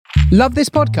Love this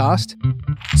podcast?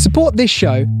 Support this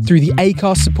show through the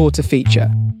Acast supporter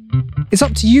feature. It's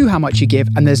up to you how much you give,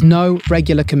 and there's no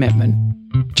regular commitment.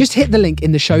 Just hit the link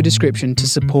in the show description to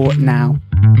support now.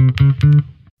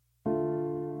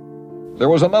 There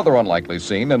was another unlikely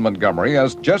scene in Montgomery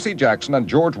as Jesse Jackson and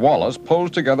George Wallace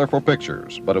posed together for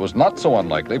pictures. But it was not so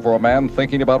unlikely for a man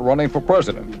thinking about running for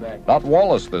president. Not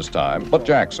Wallace this time, but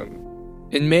Jackson.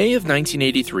 In May of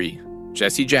 1983,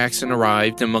 Jesse Jackson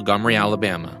arrived in Montgomery,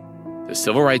 Alabama. The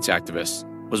civil rights activist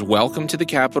was welcomed to the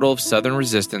capital of Southern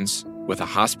resistance with a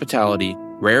hospitality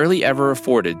rarely ever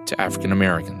afforded to African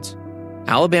Americans.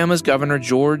 Alabama's Governor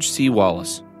George C.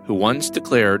 Wallace, who once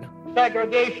declared,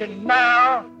 "Segregation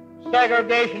now,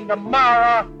 segregation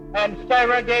tomorrow, and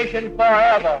segregation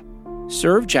forever,"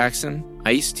 served Jackson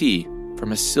iced tea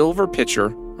from a silver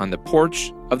pitcher on the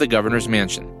porch of the governor's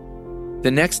mansion. The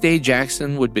next day,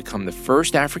 Jackson would become the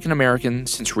first African American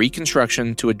since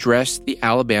Reconstruction to address the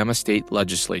Alabama state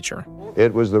legislature.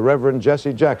 It was the Reverend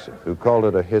Jesse Jackson who called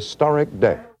it a historic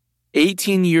day.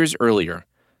 18 years earlier,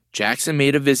 Jackson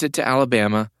made a visit to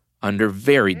Alabama under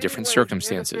very different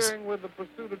circumstances.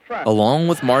 Along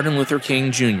with Martin Luther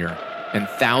King Jr. and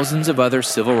thousands of other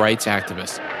civil rights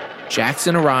activists,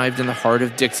 Jackson arrived in the heart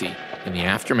of Dixie in the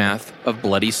aftermath of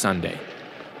Bloody Sunday.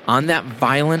 On that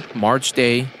violent March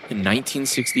day in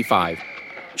 1965,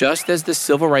 just as the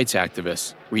civil rights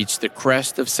activists reached the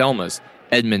crest of Selma's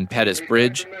Edmund Pettus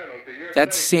Bridge,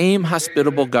 that same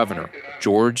hospitable governor,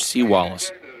 George C.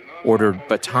 Wallace, ordered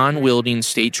baton-wielding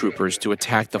state troopers to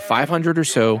attack the 500 or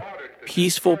so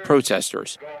peaceful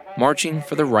protesters marching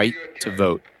for the right to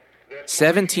vote.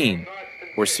 17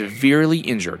 were severely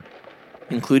injured,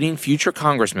 including future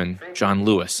Congressman John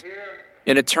Lewis.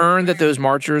 In a turn that those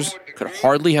marchers could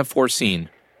hardly have foreseen,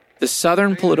 the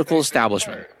Southern political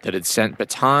establishment that had sent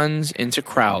batons into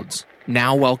crowds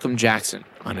now welcomed Jackson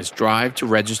on his drive to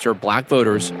register black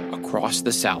voters across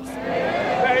the South. There he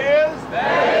is. There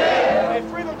he is. A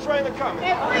freedom train is coming.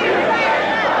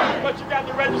 But you got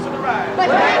to register to ride.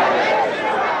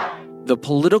 The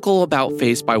political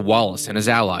about-face by Wallace and his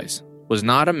allies was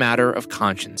not a matter of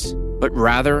conscience, but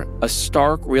rather a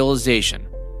stark realization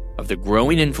of the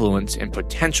growing influence and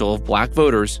potential of black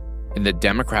voters in the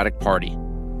Democratic Party.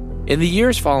 In the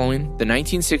years following the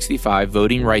 1965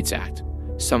 Voting Rights Act,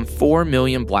 some 4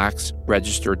 million blacks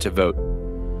registered to vote.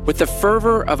 With the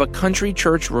fervor of a country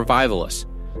church revivalist,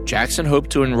 Jackson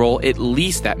hoped to enroll at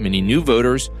least that many new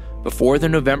voters before the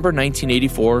November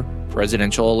 1984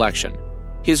 presidential election.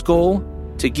 His goal?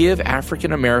 To give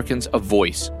African Americans a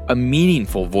voice, a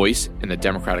meaningful voice in the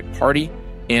Democratic Party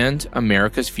and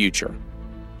America's future.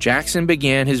 Jackson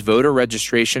began his voter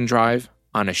registration drive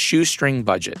on a shoestring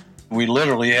budget. We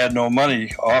literally had no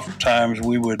money. Oftentimes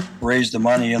we would raise the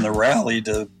money in the rally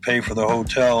to pay for the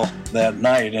hotel that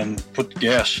night and put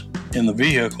gas in the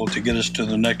vehicle to get us to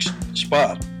the next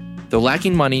spot. Though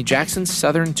lacking money, Jackson's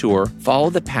Southern tour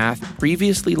followed the path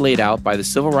previously laid out by the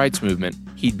civil rights movement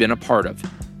he'd been a part of,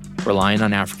 relying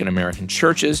on African American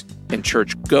churches and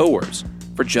church-goers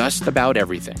for just about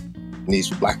everything.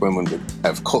 These black women would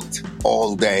have cooked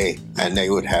all day, and they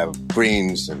would have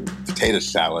greens and potato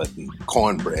salad and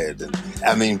cornbread.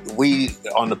 And we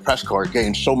on the press card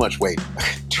gained so much weight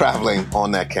traveling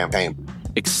on that campaign.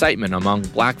 Excitement among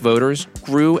black voters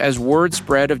grew as word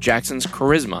spread of Jackson's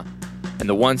charisma and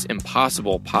the once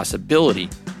impossible possibility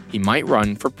he might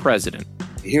run for president.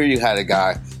 Here you had a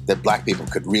guy that black people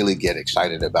could really get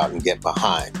excited about and get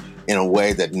behind in a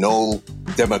way that no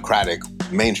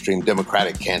mainstream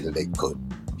Democratic candidate could.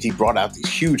 He brought out these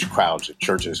huge crowds at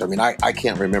churches. I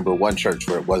can't remember one church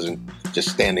where it wasn't just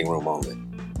standing room only.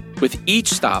 With each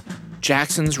stop,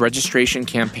 Jackson's registration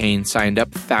campaign signed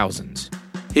up thousands.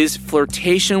 His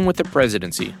flirtation with the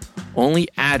presidency only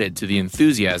added to the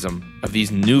enthusiasm of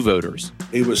these new voters.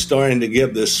 He was starting to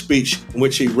give this speech in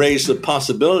which he raised the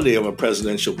possibility of a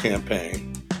presidential campaign.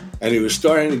 And he was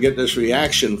starting to get this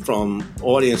reaction from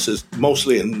audiences,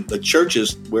 mostly in the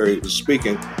churches where he was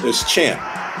speaking, this chant.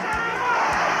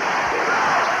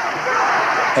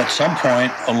 At some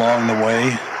point along the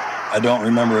way, I don't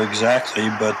remember exactly,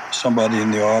 but somebody in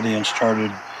the audience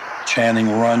started chanting,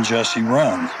 "Run, Jesse,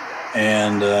 run."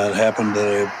 And it happened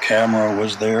that a camera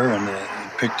was there and it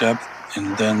picked up,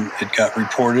 and then it got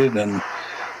reported, and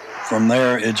from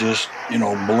there it just,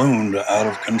 ballooned out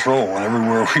of control. And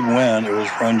everywhere we went, it was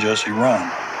 "Run, Jesse, run."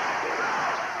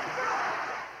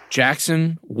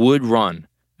 Jackson would run,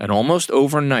 and almost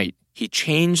overnight, he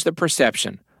changed the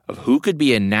perception of who could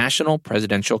be a national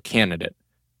presidential candidate.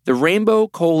 The Rainbow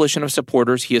Coalition of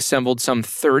supporters he assembled some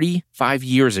 35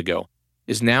 years ago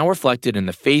is now reflected in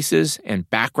the faces and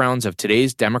backgrounds of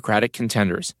today's Democratic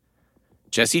contenders.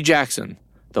 Jesse Jackson,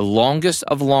 the longest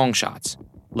of long shots,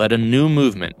 led a new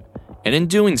movement, and in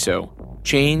doing so,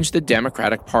 changed the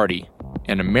Democratic Party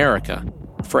and America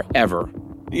forever.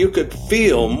 You could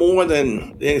feel more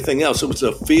than anything else. It was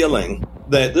a feeling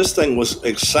that this thing was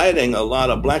exciting a lot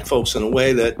of black folks in a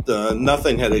way that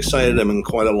nothing had excited them in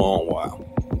quite a long while.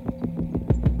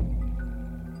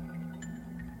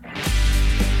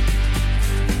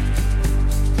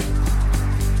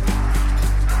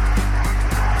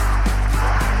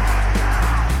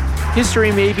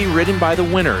 History may be written by the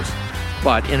winners,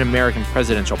 but in American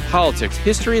presidential politics,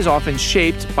 history is often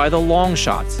shaped by the long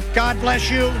shots. God bless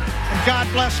you, and God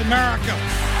bless America.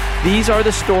 These are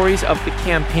the stories of the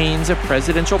campaigns of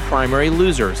presidential primary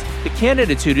losers, the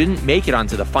candidates who didn't make it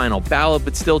onto the final ballot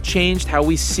but still changed how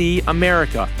we see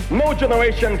America. No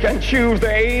generation can choose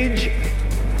the age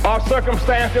or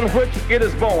circumstance in which it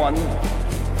is born,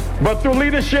 but through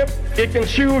leadership, it can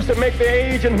choose to make the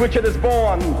age in which it is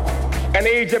born an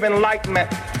age of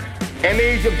enlightenment, an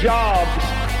age of jobs,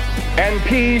 and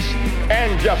peace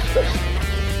and justice.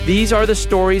 These are the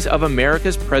stories of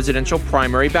America's presidential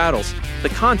primary battles, the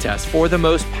contest for the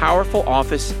most powerful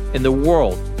office in the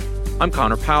world. I'm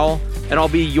Connor Powell, and I'll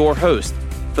be your host.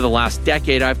 For the last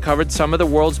decade, I've covered some of the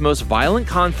world's most violent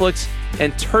conflicts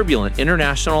and turbulent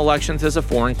international elections as a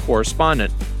foreign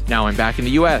correspondent. Now I'm back in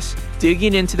the U.S.,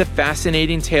 digging into the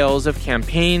fascinating tales of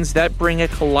campaigns that bring a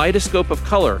kaleidoscope of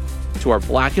color to our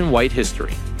black and white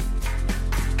history.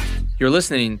 You're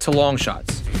listening to Long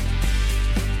Shots.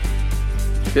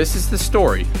 This is the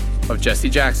story of Jesse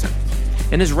Jackson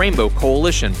and his Rainbow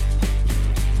Coalition.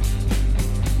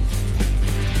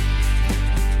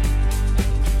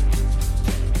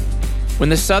 When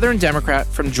the Southern Democrat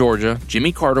from Georgia,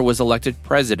 Jimmy Carter, was elected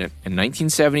president in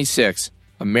 1976,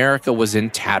 America was in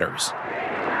tatters.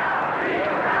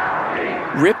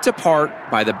 Ripped apart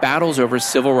by the battles over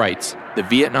civil rights, the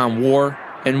Vietnam War,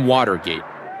 and Watergate,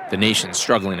 the nation's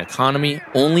struggling economy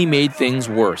only made things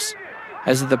worse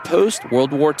as the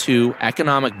post-World War II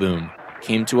economic boom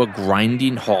came to a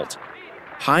grinding halt.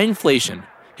 High inflation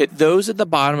hit those at the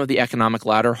bottom of the economic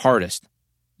ladder hardest,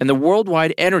 and the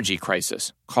worldwide energy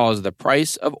crisis caused the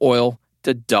price of oil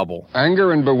to double.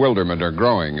 Anger and bewilderment are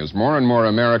growing as more and more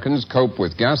Americans cope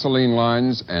with gasoline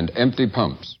lines and empty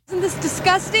pumps. Isn't this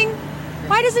disgusting?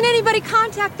 Why doesn't anybody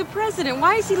contact the president?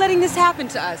 Why is he letting this happen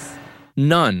to us?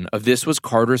 None of this was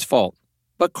Carter's fault,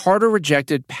 but Carter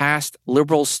rejected past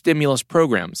liberal stimulus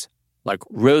programs, like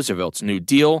Roosevelt's New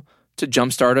Deal, to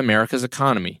jumpstart America's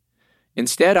economy,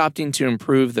 instead opting to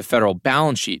improve the federal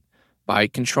balance sheet by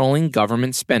controlling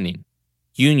government spending,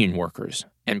 union workers,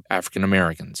 and African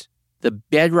Americans. The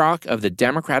bedrock of the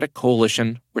Democratic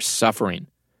coalition were suffering.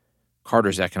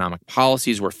 Carter's economic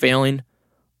policies were failing,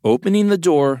 opening the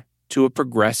door to a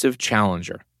progressive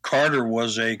challenger. Carter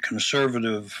was a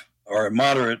conservative or a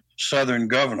moderate Southern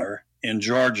governor in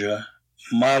Georgia.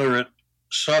 Moderate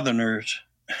Southerners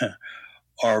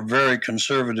are very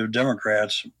conservative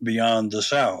Democrats beyond the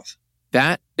South.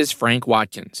 That is Frank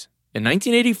Watkins. In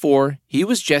 1984, he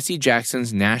was Jesse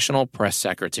Jackson's national press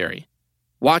secretary.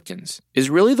 Watkins is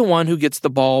really the one who gets the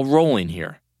ball rolling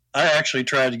here. I actually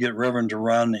tried to get Reverend to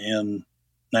run in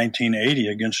 1980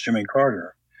 against Jimmy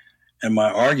Carter. And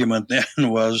my argument then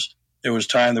was it was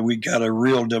time that we got a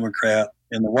real Democrat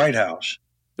in the White House.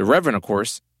 The Reverend, of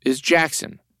course, is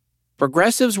Jackson.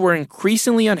 Progressives were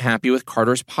increasingly unhappy with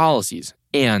Carter's policies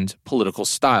and political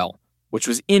style, which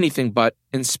was anything but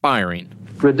inspiring.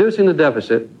 Reducing the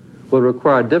deficit will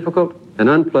require difficult and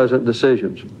unpleasant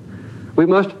decisions. We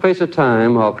must face a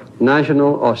time of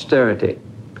national austerity.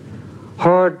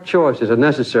 Hard choices are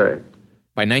necessary.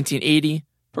 By 1980,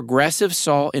 progressives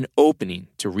saw an opening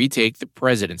to retake the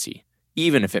presidency,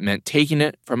 even if it meant taking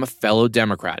it from a fellow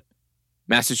Democrat.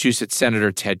 Massachusetts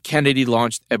Senator Ted Kennedy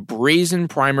launched a brazen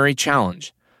primary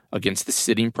challenge against the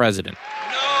sitting president.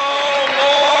 No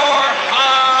more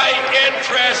high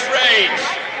interest rates.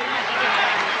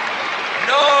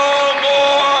 No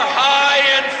more high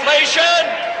inflation,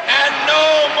 and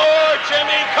no more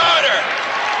Jimmy Carter.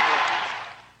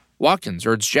 Watkins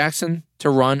urged Jackson to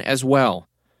run as well.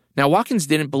 Now, Watkins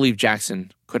didn't believe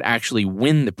Jackson could actually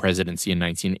win the presidency in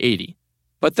 1980,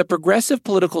 but the progressive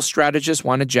political strategist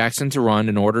wanted Jackson to run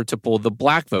in order to pull the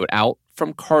black vote out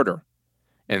from Carter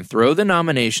and throw the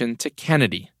nomination to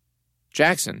Kennedy.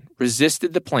 Jackson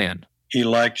resisted the plan. He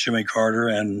liked Jimmy Carter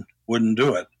and wouldn't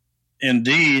do it.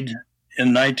 Indeed,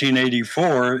 in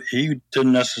 1984, he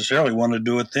didn't necessarily want to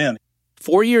do it then.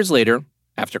 4 years later,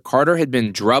 after Carter had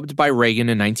been drubbed by Reagan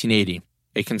in 1980,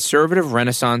 a conservative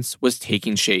renaissance was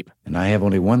taking shape. And I have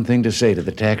only one thing to say to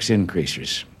the tax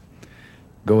increasers.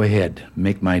 Go ahead,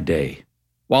 make my day.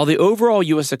 While the overall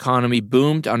U.S. economy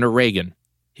boomed under Reagan,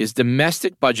 his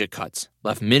domestic budget cuts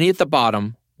left many at the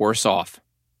bottom worse off,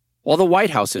 while the White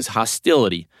House's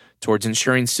hostility towards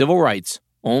ensuring civil rights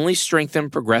only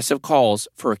strengthened progressive calls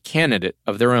for a candidate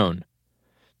of their own.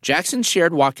 Jackson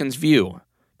shared Watkins' view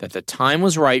that the time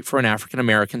was right for an African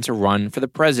American to run for the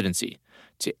presidency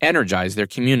to energize their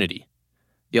community.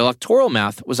 The electoral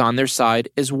math was on their side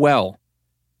as well.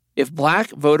 If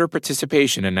black voter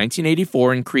participation in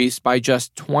 1984 increased by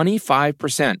just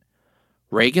 25%,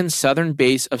 Reagan's southern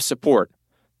base of support,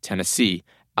 Tennessee,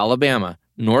 Alabama,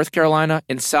 North Carolina,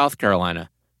 and South Carolina,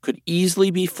 could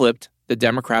easily be flipped the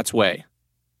Democrats' way.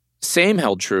 Same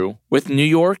held true with New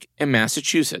York and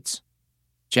Massachusetts.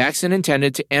 Jackson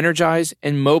intended to energize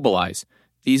and mobilize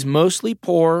these mostly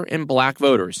poor and black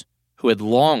voters who had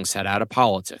long sat out of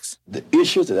politics. The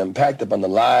issues that impact upon the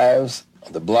lives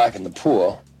of the black and the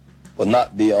poor will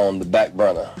not be on the back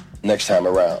burner next time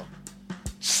around.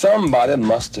 Somebody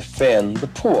must defend the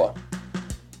poor.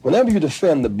 Whenever you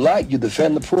defend the black, you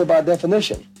defend the poor by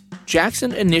definition.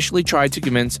 Jackson initially tried to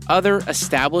convince other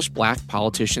established black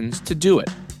politicians to do it.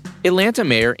 Atlanta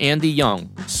Mayor Andy Young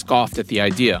scoffed at the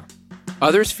idea.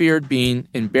 Others feared being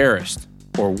embarrassed,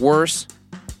 or worse,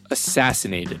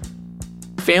 assassinated.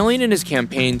 Failing in his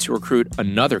campaign to recruit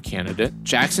another candidate,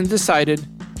 Jackson decided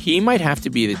he might have to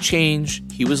be the change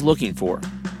he was looking for.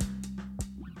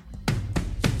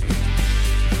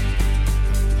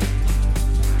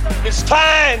 It's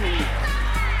time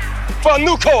for a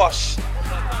new course,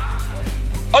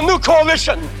 a new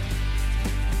coalition,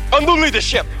 a new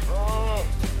leadership.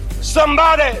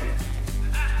 Somebody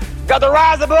got to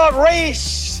rise above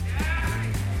race,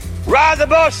 rise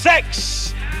above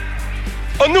sex,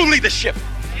 a new leadership,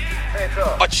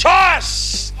 a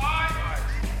choice,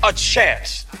 a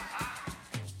chance.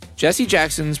 Jesse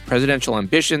Jackson's presidential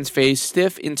ambitions faced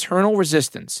stiff internal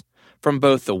resistance from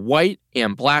both the white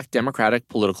and black Democratic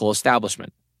political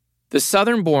establishment. The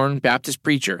Southern-born Baptist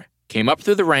preacher came up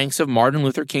through the ranks of Martin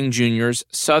Luther King Jr.'s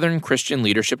Southern Christian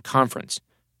Leadership Conference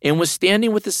and was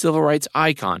standing with the civil rights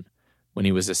icon when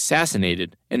he was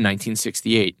assassinated in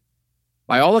 1968.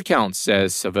 By all accounts,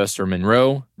 says Sylvester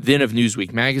Monroe, then of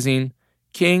Newsweek magazine,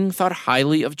 King thought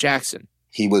highly of Jackson.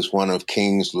 He was one of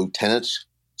King's lieutenants,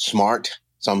 smart,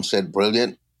 some said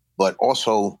brilliant, but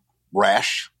also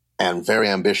rash and very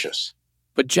ambitious.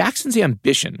 But Jackson's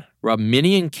ambition rubbed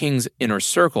many in King's inner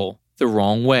circle the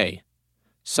wrong way.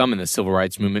 Some in the civil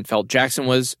rights movement felt Jackson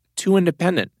was too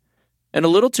independent and a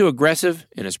little too aggressive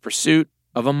in his pursuit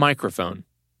of a microphone.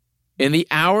 In the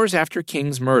hours after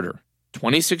King's murder,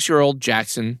 26-year-old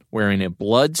Jackson, wearing a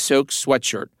blood-soaked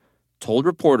sweatshirt, told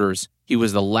reporters he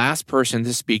was the last person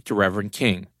to speak to Reverend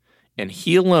King, and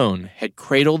he alone had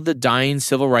cradled the dying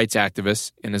civil rights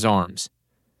activist in his arms.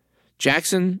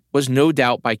 Jackson was no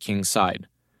doubt by King's side,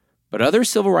 but other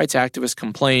civil rights activists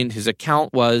complained his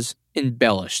account was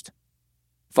embellished.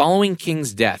 Following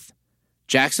King's death,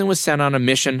 Jackson was sent on a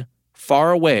mission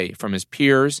far away from his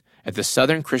peers at the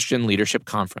Southern Christian Leadership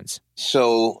Conference.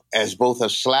 So, as both a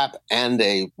slap and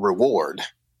a reward,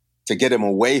 to get him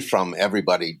away from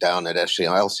everybody down at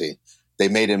SCLC, they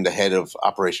made him the head of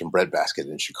Operation Breadbasket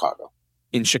in Chicago.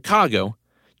 In Chicago,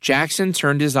 Jackson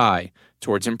turned his eye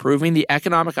towards improving the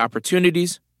economic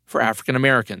opportunities for African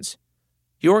Americans.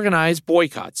 He organized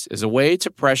boycotts as a way to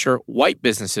pressure white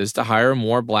businesses to hire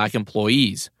more black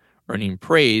employees, earning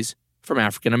praise from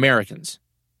African Americans.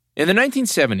 In the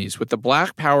 1970s, with the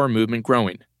Black Power movement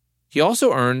growing, he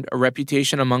also earned a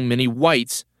reputation among many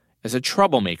whites as a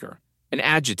troublemaker, an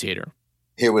agitator.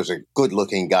 Here was a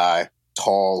good-looking guy,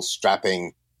 tall,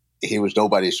 strapping. He was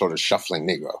nobody's sort of shuffling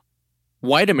Negro.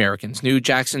 White Americans knew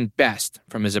Jackson best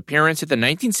from his appearance at the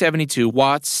 1972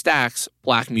 Watts Stax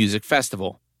Black Music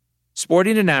Festival.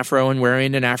 Sporting an afro and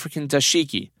wearing an African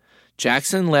dashiki,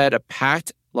 Jackson led a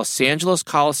packed Los Angeles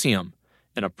Coliseum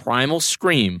in a primal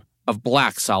scream of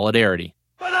black solidarity.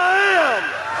 But I am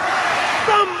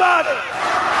somebody.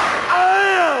 I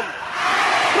am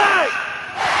black,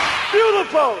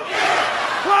 beautiful,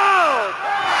 proud.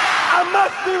 I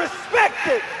must be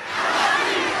respected.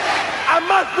 I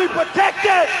must be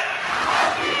protected.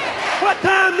 What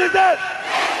time is it?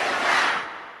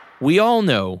 We all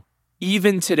know,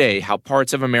 even today, how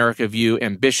parts of America view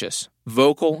ambitious,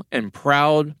 vocal, and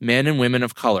proud men and women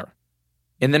of color.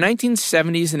 In the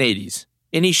 1970s and 80s,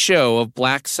 any show of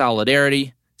black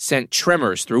solidarity sent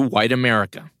tremors through white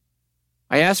America.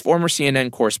 I asked former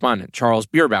CNN correspondent Charles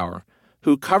Bierbauer,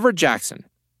 who covered Jackson,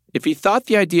 if he thought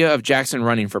the idea of Jackson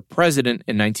running for president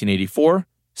in 1984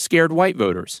 scared white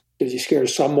voters. Did he scare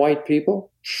some white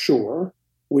people? Sure.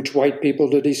 Which white people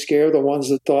did he scare? The ones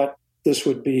that thought this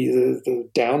would be the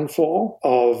downfall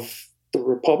of the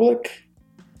republic?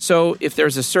 So if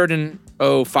there's a certain,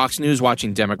 Fox News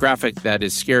watching demographic that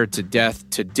is scared to death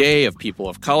today of people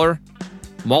of color,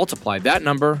 multiply that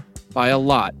number by a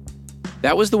lot.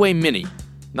 That was the way many,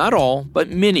 not all, but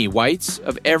many whites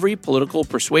of every political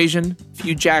persuasion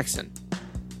viewed Jackson.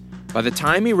 By the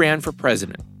time he ran for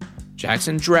president,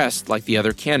 Jackson dressed like the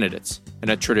other candidates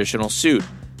in a traditional suit,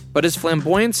 but his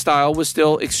flamboyant style was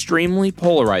still extremely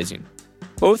polarizing,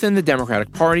 both in the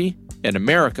Democratic Party and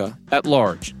America at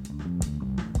large.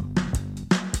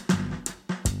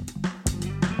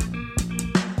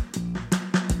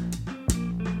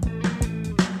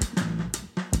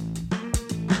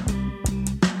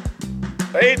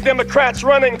 The 8 Democrats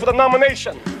running for the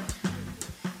nomination.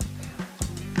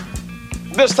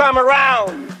 This time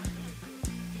around,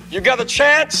 you got a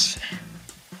chance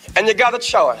and you got a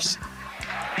choice.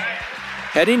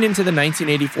 Heading into the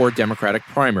 1984 Democratic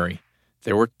primary,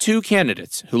 there were 2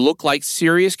 candidates who looked like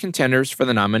serious contenders for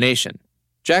the nomination.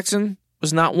 Jackson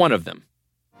was not one of them.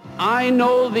 I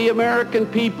know the American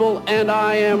people, and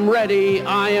I am ready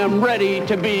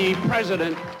to be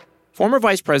president. Former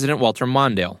Vice President Walter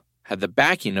Mondale had the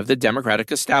backing of the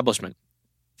Democratic establishment.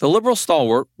 The liberal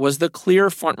stalwart was the clear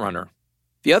frontrunner.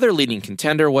 The other leading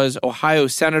contender was Ohio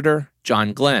Senator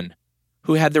John Glenn,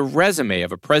 who had the resume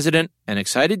of a president and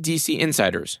excited D.C.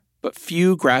 insiders, but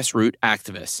few grassroots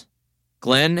activists.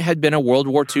 Glenn had been a World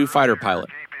War II fighter pilot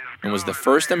and was the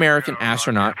first American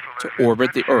astronaut to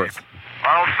orbit the Earth.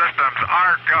 All systems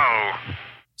are go.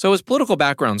 So as political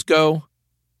backgrounds go,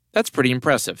 that's pretty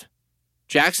impressive.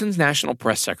 Jackson's National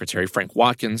Press Secretary, Frank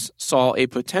Watkins, saw a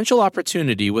potential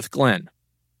opportunity with Glenn.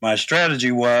 My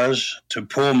strategy was to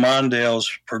pull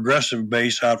Mondale's progressive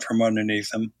base out from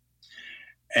underneath him,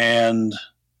 and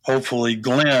hopefully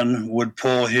Glenn would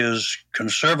pull his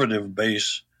conservative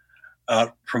base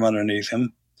out from underneath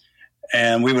him.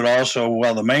 And we would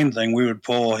also, the main thing, we would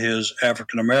pull his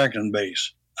African-American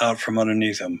base out from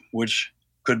underneath him, which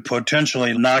could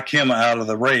potentially knock him out of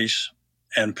the race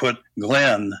and put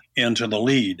Glenn into the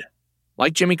lead.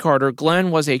 Like Jimmy Carter,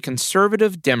 Glenn was a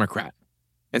conservative Democrat.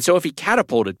 And so if he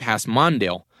catapulted past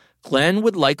Mondale, Glenn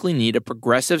would likely need a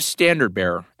progressive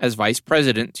standard-bearer as vice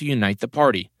president to unite the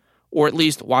party, or at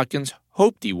least Watkins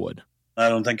hoped he would. I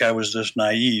don't think I was this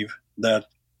naive that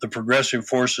the progressive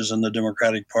forces in the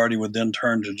Democratic Party would then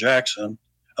turn to Jackson.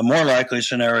 A more likely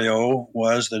scenario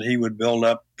was that he would build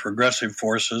up progressive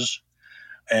forces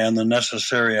and the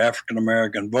necessary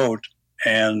African-American vote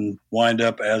and wind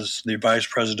up as the vice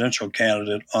presidential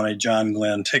candidate on a John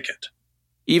Glenn ticket.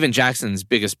 Even Jackson's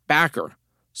biggest backer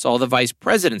saw the vice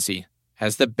presidency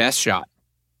as the best shot.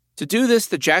 To do this,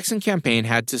 the Jackson campaign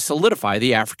had to solidify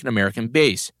the African-American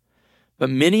base.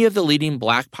 But many of the leading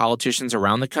black politicians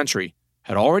around the country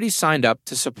had already signed up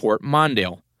to support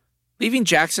Mondale, leaving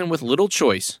Jackson with little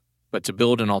choice but to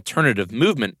build an alternative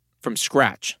movement from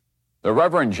scratch. The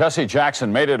Reverend Jesse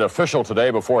Jackson made it official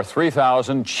today before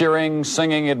 3,000 cheering,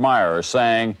 singing admirers,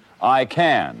 saying, "I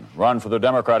can run for the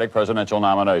Democratic presidential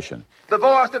nomination." The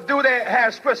voice of duty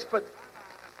has whispered,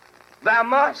 "Thou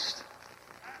must."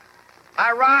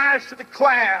 I rise to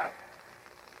declare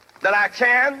that I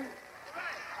can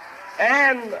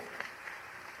and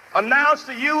announce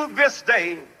to you this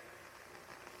day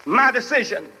my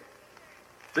decision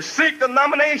to seek the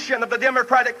nomination of the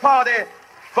Democratic Party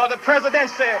for the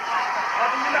presidency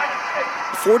of the United States.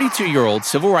 The 42-year-old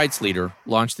civil rights leader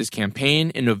launched his campaign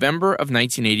in November of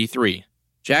 1983.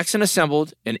 Jackson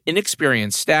assembled an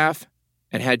inexperienced staff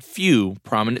and had few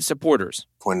prominent supporters.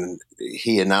 When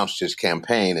he announced his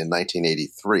campaign in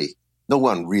 1983, no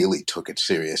one really took it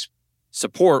serious.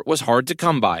 Support was hard to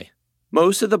come by.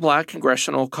 Most of the Black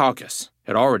Congressional Caucus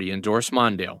had already endorsed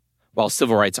Mondale, while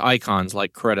civil rights icons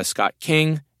like Coretta Scott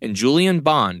King and Julian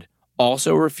Bond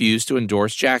also refused to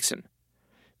endorse Jackson.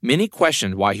 Many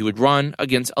questioned why he would run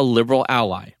against a liberal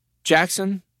ally.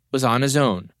 Jackson was on his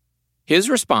own. His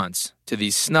response to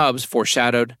these snubs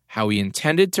foreshadowed how he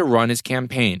intended to run his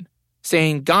campaign,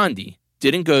 saying Gandhi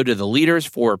didn't go to the leaders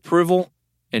for approval,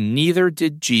 and neither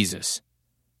did Jesus.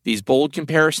 These bold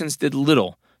comparisons did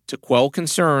little to quell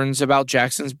concerns about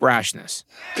Jackson's brashness.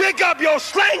 Pick up your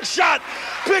slingshot,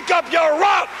 pick up your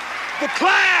rock,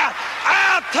 declare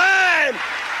our time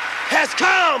has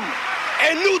come,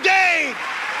 a new day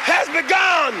has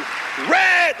begun.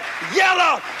 Red,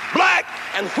 yellow, black,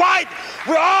 and white,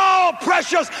 we're all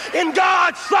precious in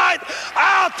God's sight.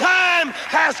 Our time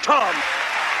has come.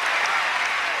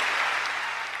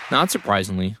 Not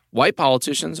surprisingly, white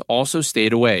politicians also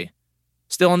stayed away.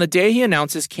 Still, on the day he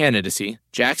announced his candidacy,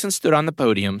 Jackson stood on the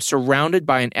podium surrounded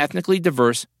by an ethnically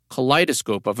diverse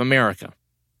kaleidoscope of America.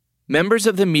 Members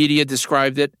of the media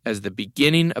described it as the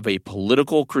beginning of a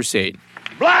political crusade.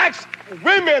 Blacks,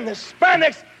 women,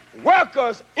 Hispanics,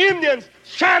 workers, Indians,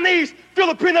 Chinese,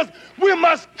 Filipinos, we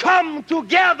must come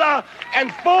together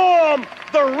and form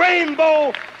the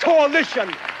Rainbow Coalition.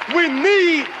 We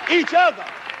need each other.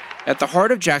 At the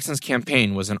heart of Jackson's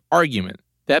campaign was an argument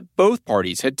that both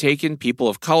parties had taken people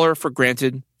of color for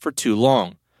granted for too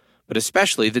long, but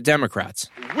especially the Democrats.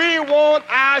 We want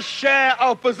our share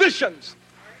of positions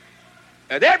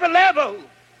at every level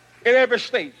in every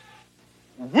state.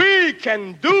 We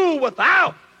can do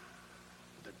without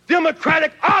the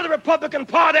Democratic or the Republican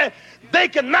Party. They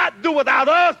cannot do without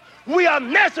us. We are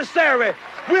necessary.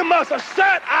 We must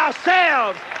assert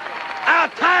ourselves. Our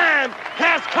time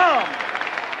has come.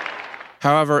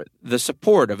 However, the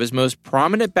support of his most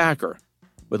prominent backer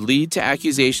would lead to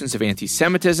accusations of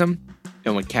anti-Semitism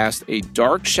and would cast a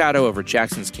dark shadow over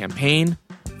Jackson's campaign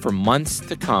for months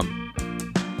to come.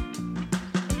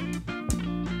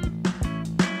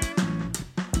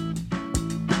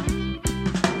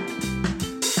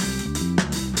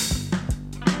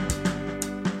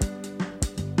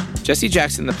 Jesse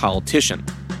Jackson, the politician,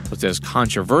 was as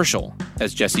controversial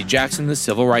as Jesse Jackson, the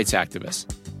civil rights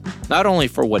activist. Not only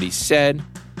for what he said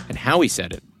and how he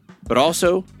said it, but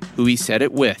also who he said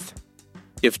it with.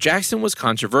 If Jackson was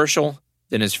controversial,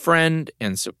 then his friend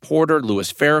and supporter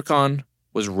Louis Farrakhan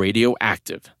was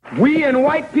radioactive. We and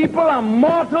white people are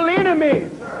mortal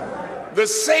enemies. The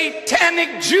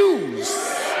satanic Jews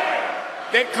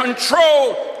that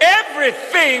control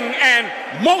everything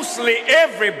and mostly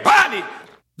everybody.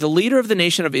 The leader of the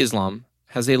Nation of Islam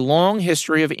has a long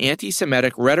history of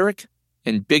anti-Semitic rhetoric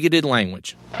and bigoted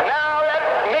language. Now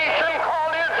that nation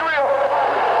called Israel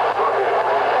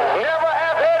never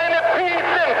have had any peace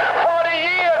in 40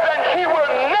 years, and she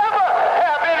will never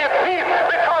have any peace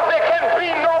because there can be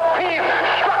no peace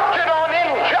structured on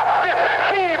injustice,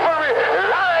 thievery,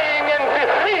 lying, and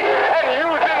deceit, and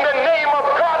using the name of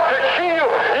God to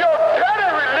shield your dirty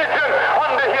religion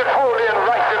under his holy and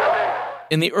righteous name.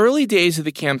 In the early days of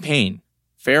the campaign,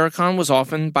 Farrakhan was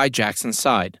often by Jackson's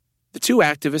side. The two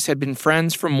activists had been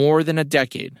friends for more than a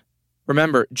decade.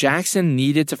 Remember, Jackson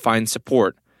needed to find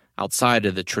support outside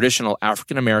of the traditional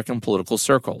African-American political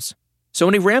circles. So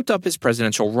when he ramped up his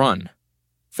presidential run,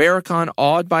 Farrakhan,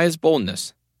 awed by his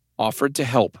boldness, offered to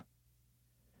help.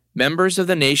 Members of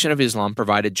the Nation of Islam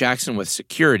provided Jackson with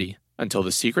security until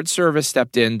the Secret Service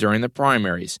stepped in during the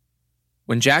primaries.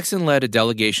 When Jackson led a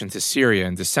delegation to Syria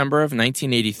in December of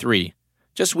 1983,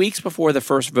 just weeks before the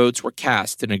first votes were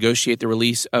cast to negotiate the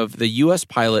release of the U.S.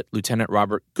 pilot Lieutenant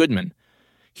Robert Goodman,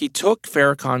 he took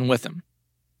Farrakhan with him.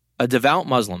 A devout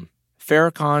Muslim,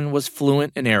 Farrakhan was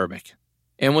fluent in Arabic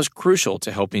and was crucial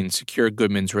to helping secure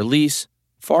Goodman's release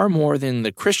far more than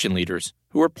the Christian leaders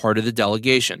who were part of the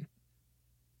delegation.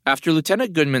 After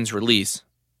Lieutenant Goodman's release,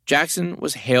 Jackson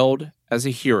was hailed as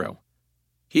a hero.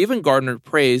 He even garnered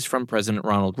praise from President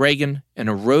Ronald Reagan in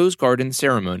a Rose Garden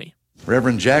ceremony.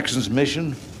 Reverend Jackson's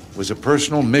mission was a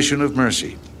personal mission of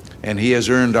mercy, and he has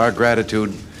earned our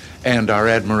gratitude and our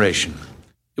admiration.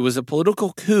 It was a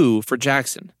political coup for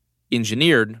Jackson,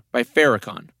 engineered by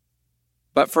Farrakhan.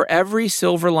 But for every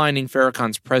silver lining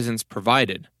Farrakhan's presence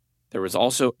provided, there was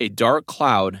also a dark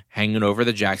cloud hanging over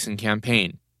the Jackson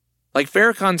campaign. Like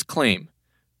Farrakhan's claim,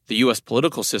 the U.S.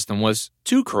 political system was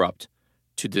too corrupt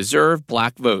to deserve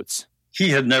black votes. He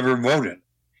had never voted.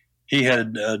 He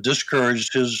had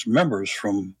discouraged his members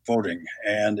from voting.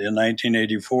 And in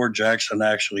 1984, Jackson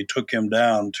actually took him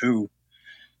down to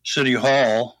City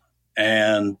Hall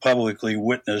and publicly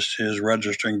witnessed his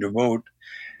registering to vote,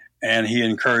 and he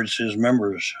encouraged his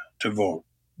members to vote.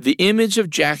 The image of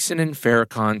Jackson and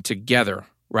Farrakhan together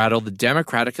rattled the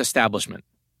Democratic establishment.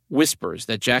 Whispers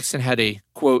that Jackson had a,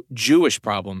 quote, Jewish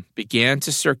problem began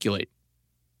to circulate.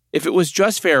 If it was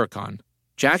just Farrakhan,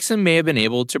 Jackson may have been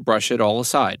able to brush it all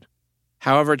aside.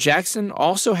 However, Jackson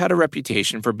also had a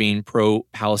reputation for being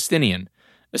pro-Palestinian,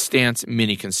 a stance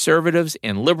many conservatives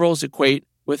and liberals equate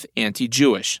with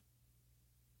anti-Jewish.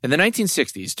 In the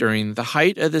 1960s, during the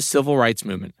height of the civil rights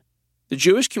movement, the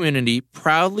Jewish community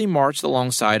proudly marched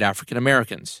alongside African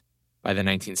Americans. By the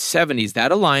 1970s,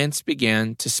 that alliance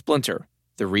began to splinter.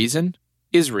 The reason?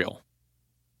 Israel.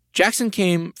 Jackson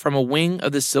came from a wing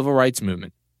of the civil rights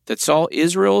movement that saw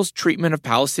Israel's treatment of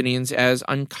Palestinians as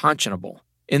unconscionable.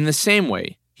 In the same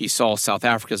way, he saw South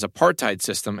Africa's apartheid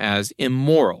system as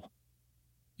immoral.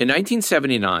 In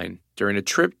 1979, during a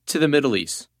trip to the Middle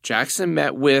East, Jackson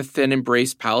met with and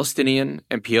embraced Palestinian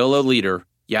and PLO leader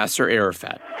Yasser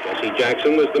Arafat. Jesse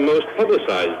Jackson was the most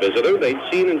publicized visitor they'd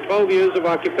seen in 12 years of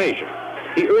occupation.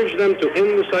 He urged them to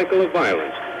end the cycle of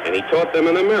violence, and he taught them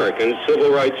an American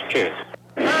civil rights chant.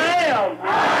 I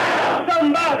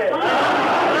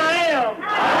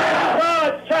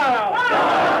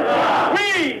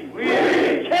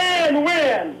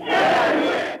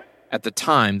At the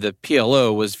time, the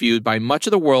PLO was viewed by much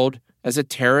of the world as a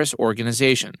terrorist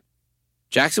organization.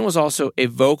 Jackson was also a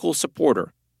vocal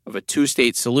supporter of a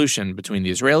two-state solution between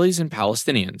the Israelis and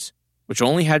Palestinians, which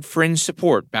only had fringe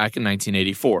support back in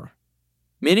 1984.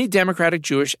 Many Democratic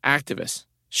Jewish activists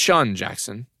shunned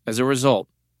Jackson as a result.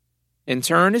 In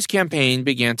turn, his campaign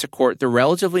began to court the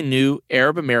relatively new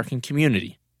Arab American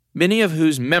community, many of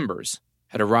whose members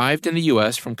had arrived in the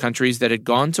U.S. from countries that had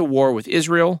gone to war with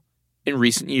Israel in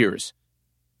recent years.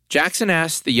 Jackson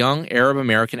asked the young Arab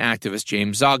American activist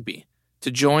James Zogby to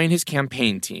join his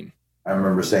campaign team. I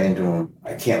remember saying to him,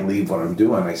 I can't leave what I'm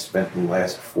doing. I spent the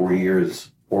last 4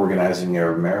 years organizing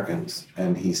Arab Americans.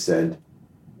 And he said,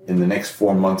 in the next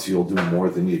 4 months, you'll do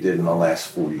more than you did in the last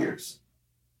 4 years.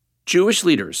 Jewish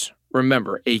leaders,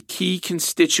 remember, a key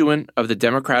constituent of the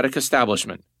Democratic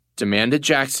establishment, demanded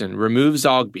Jackson remove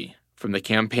Zogby from the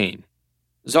campaign.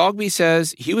 Zogby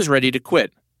says he was ready to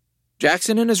quit.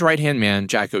 Jackson and his right-hand man,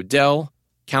 Jack O'Dell,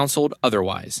 counseled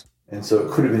otherwise. And so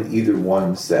it could have been either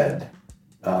one said,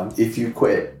 if you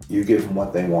quit, you give them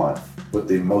what they want. What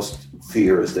they most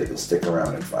fear is that you'll stick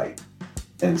around and fight.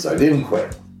 And so I didn't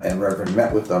quit. And Reverend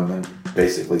met with them and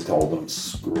basically told them,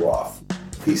 screw off.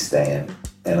 He's staying.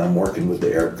 And I'm working with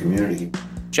the Arab community.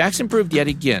 Jackson proved yet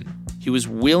again he was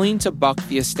willing to buck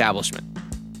the establishment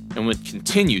and would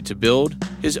continue to build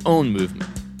his own movement.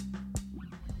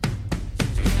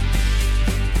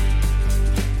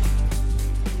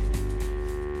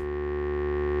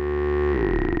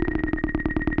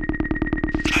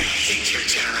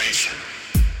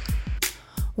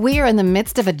 We are in the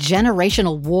midst of a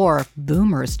generational war.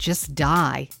 Boomers just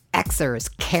die.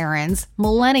 Xers, Karens,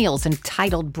 millennials,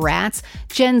 entitled brats,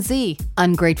 Gen Z,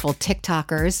 ungrateful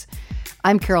TikTokers.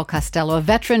 I'm Carol Costello, a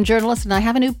veteran journalist, and I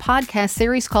have a new podcast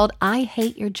series called I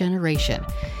Hate Your Generation.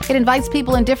 It invites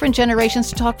people in different generations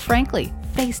to talk frankly,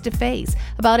 face to face,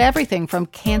 about everything from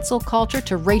cancel culture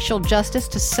to racial justice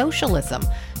to socialism.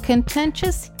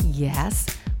 Contentious? Yes,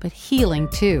 but healing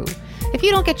too. If you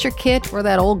don't get your kid or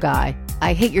that old guy,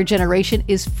 I Hate Your Generation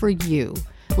is for you.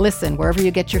 Listen wherever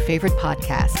you get your favorite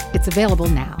podcast. It's available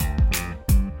now.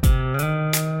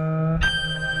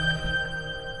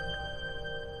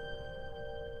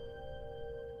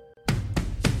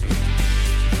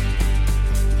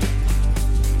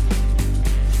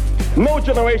 No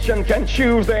generation can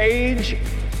choose the age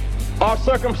or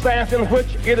circumstance in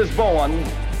which it is born,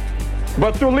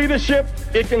 but through leadership,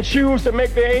 it can choose to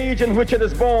make the age in which it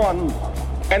is born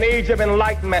an age of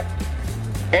enlightenment,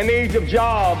 an age of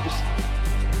jobs,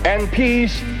 and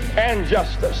peace and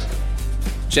justice.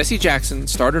 Jesse Jackson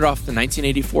started off the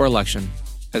 1984 election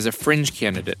as a fringe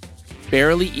candidate,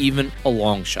 barely even a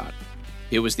long shot.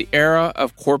 It was the era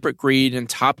of corporate greed and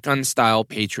Top Gun-style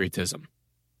patriotism.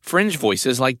 Fringe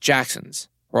voices like Jackson's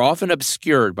were often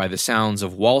obscured by the sounds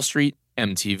of Wall Street,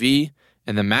 MTV,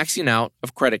 and the maxing out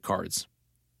of credit cards.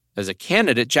 As a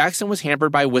candidate, Jackson was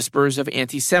hampered by whispers of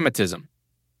anti-Semitism.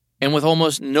 And with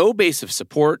almost no base of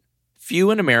support,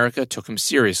 few in America took him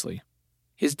seriously.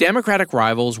 His Democratic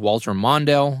rivals Walter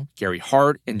Mondale, Gary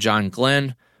Hart, and John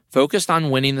Glenn focused on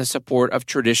winning the support of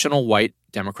traditional white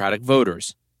Democratic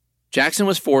voters. Jackson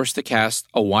was forced to cast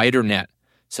a wider net,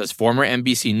 says former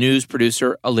NBC News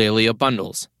producer Alelia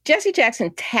Bundles. Jesse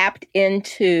Jackson tapped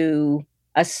into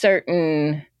a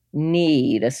certain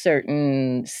need, a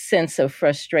certain sense of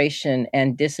frustration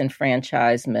and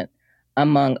disenfranchisement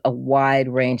among a wide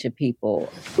range of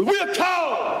people. We're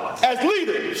called as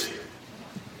leaders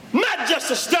not just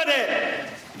to study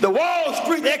the Wall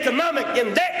Street Economic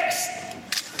Index,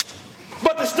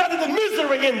 but to study the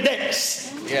misery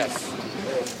index. Yes.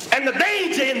 And the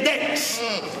danger index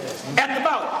at the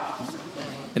bottom.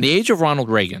 In the age of Ronald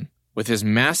Reagan, with his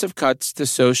massive cuts to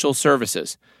social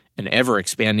services and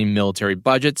ever-expanding military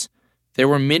budgets, there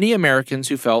were many Americans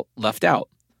who felt left out.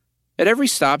 At every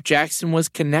stop, Jackson was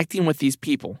connecting with these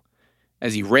people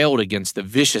as he railed against the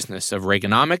viciousness of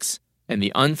Reaganomics and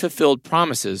the unfulfilled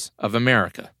promises of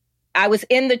America. I was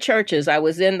in the churches, I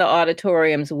was in the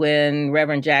auditoriums when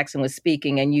Reverend Jackson was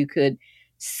speaking, and you could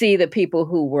see the people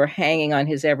who were hanging on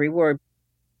his every word.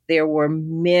 There were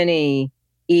many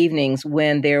evenings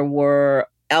when there were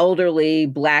elderly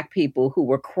Black people who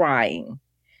were crying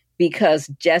because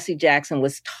Jesse Jackson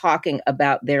was talking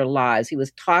about their lives. He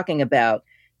was talking about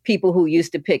people who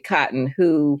used to pick cotton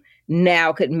who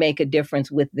now could make a difference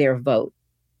with their vote.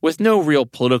 With no real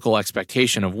political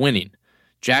expectation of winning,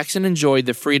 Jackson enjoyed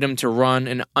the freedom to run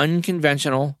an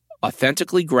unconventional,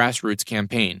 authentically grassroots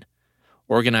campaign,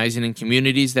 organizing in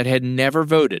communities that had never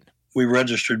voted. We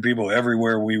registered people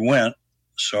everywhere we went.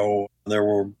 So there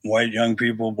were white young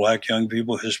people, Black young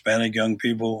people, Hispanic young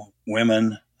people,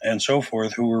 women, and so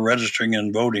forth who were registering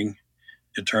and voting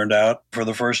it turned out for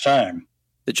the first time.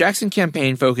 The Jackson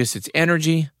campaign focused its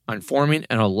energy on forming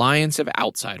an alliance of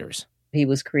outsiders. He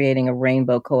was creating a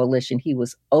rainbow coalition. He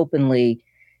was openly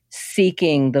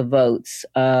seeking the votes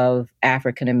of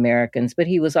African Americans, but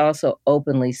he was also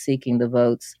openly seeking the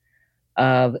votes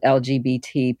of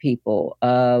LGBT people,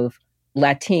 of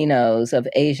Latinos, of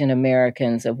Asian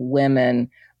Americans, of women,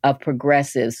 of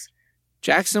progressives.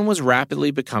 Jackson was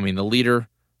rapidly becoming the leader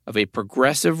of a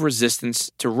progressive resistance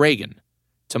to Reagan,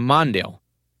 to Mondale,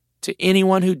 to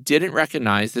anyone who didn't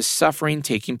recognize the suffering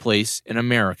taking place in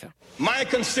America. My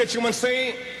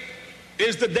constituency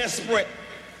is the desperate,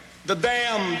 the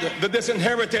damned, the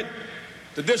disinherited,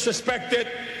 the disrespected,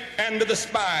 and the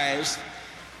despised.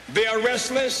 They are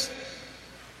restless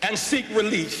and seek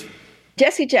relief.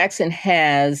 Jesse Jackson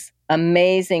has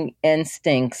amazing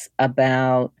instincts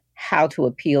about how to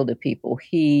appeal to people.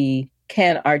 He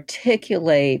can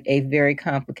articulate a very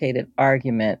complicated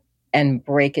argument and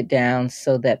break it down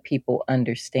so that people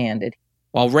understand it.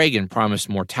 While Reagan promised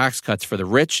more tax cuts for the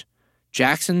rich,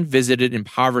 Jackson visited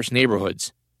impoverished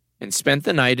neighborhoods and spent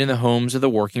the night in the homes of the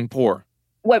working poor.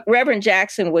 What Reverend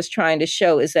Jackson was trying to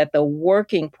show is that the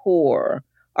working poor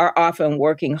are often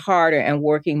working harder and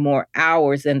working more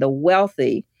hours than the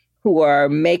wealthy who are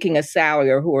making a salary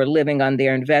or who are living on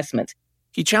their investments.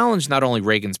 He challenged not only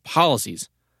Reagan's policies,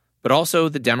 but also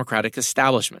the Democratic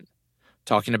establishment,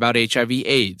 talking about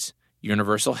HIV/AIDS,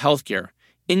 universal health care,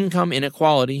 income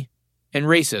inequality, and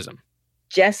racism.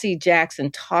 Jesse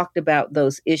Jackson talked about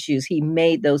those issues. He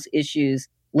made those issues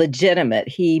legitimate.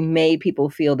 He made people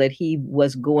feel that he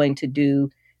was going to do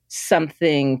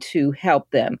something to help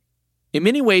them. In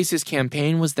many ways, his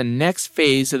campaign was the next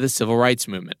phase of the civil rights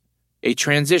movement, a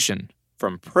transition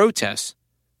from protests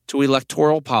to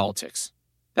electoral politics.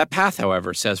 That path,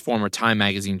 however, says former Time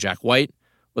magazine Jack White,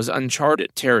 was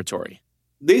uncharted territory.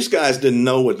 These guys didn't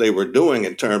know what they were doing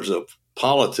in terms of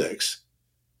politics.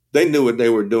 They knew what they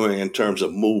were doing in terms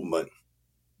of movement.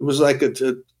 It was like a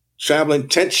traveling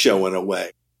tent show in a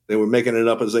way. They were making it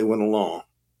up as they went along.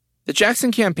 The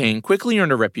Jackson campaign quickly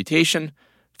earned a reputation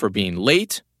for being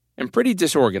late and pretty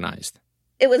disorganized.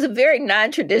 It was a very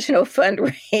non-traditional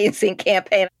fundraising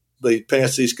campaign. They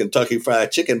passed these Kentucky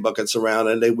Fried Chicken buckets around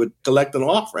and they would collect an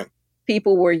offering.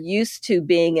 People were used to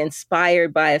being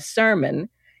inspired by a sermon,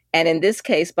 and in this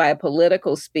case, by a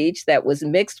political speech that was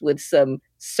mixed with some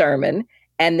sermon,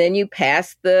 and then you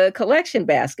passed the collection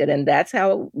basket, and that's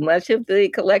how much of the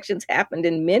collections happened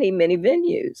in many, many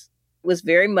venues. It was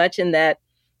very much in that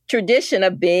tradition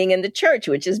of being in the church,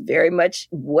 which is very much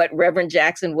what Reverend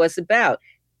Jackson was about.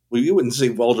 Well, you wouldn't see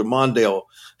Walter Mondale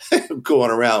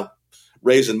going around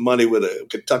raising money with a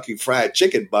Kentucky Fried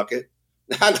Chicken bucket.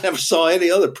 I never saw any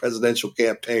other presidential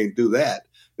campaign do that.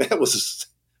 That was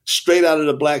straight out of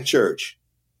the black church.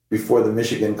 Before the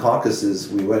Michigan caucuses,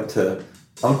 we went to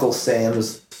Uncle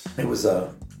Sam's. It was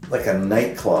like a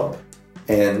nightclub,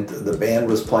 and the band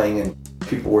was playing and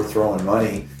people were throwing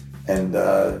money, and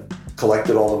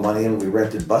collected all the money, and we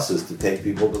rented buses to take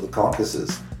people to the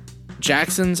caucuses.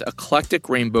 Jackson's eclectic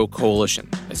rainbow coalition,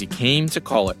 as he came to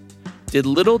call it, did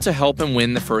little to help him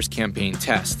win the first campaign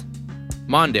test.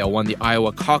 Mondale won the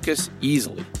Iowa caucus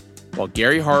easily, while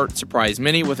Gary Hart surprised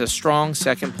many with a strong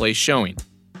second-place showing.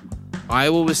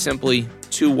 Iowa was simply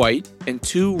too white and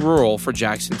too rural for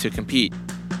Jackson to compete.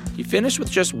 He finished with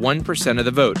just 1% of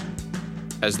the vote.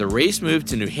 As the race moved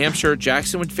to New Hampshire,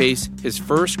 Jackson would face his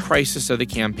first crisis of the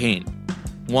campaign,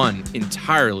 one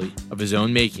entirely of his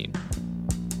own making.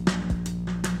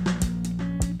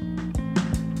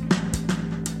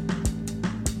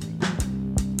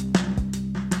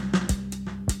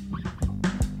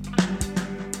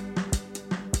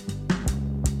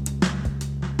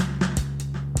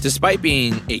 Despite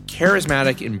being a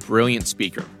charismatic and brilliant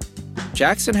speaker,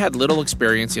 Jackson had little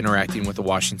experience interacting with the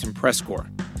Washington press corps.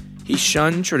 He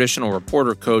shunned traditional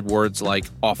reporter code words like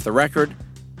off the record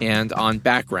and on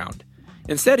background.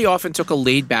 Instead, he often took a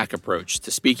laid-back approach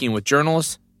to speaking with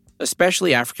journalists,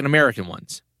 especially African-American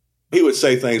ones. He would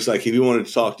say things like, if he wanted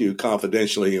to talk to you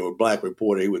confidentially, you were a black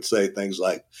reporter, he would say things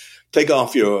like, take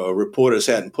off your reporter's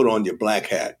hat and put on your black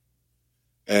hat.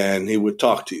 And he would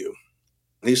talk to you.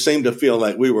 He seemed to feel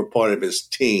like we were part of his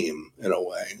team in a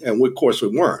way. And we, of course, we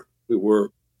weren't. We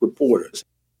were reporters.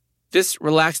 This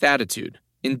relaxed attitude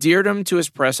endeared him to his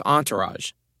press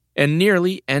entourage and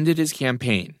nearly ended his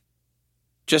campaign.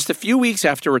 Just a few weeks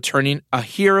after returning a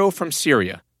hero from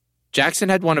Syria, Jackson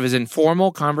had one of his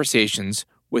informal conversations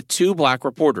with two black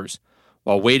reporters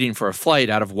while waiting for a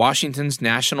flight out of Washington's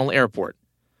National Airport.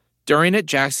 During it,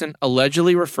 Jackson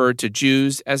allegedly referred to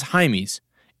Jews as Hymies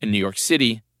and New York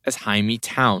City as Hymie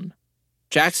Town.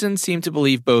 Jackson seemed to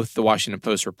believe both the Washington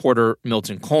Post reporter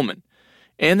Milton Coleman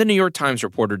and the New York Times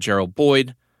reporter Gerald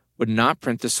Boyd would not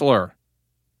print the slur.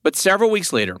 But several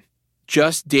weeks later,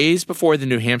 just days before the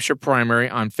New Hampshire primary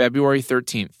on February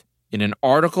 13th, in an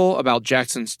article about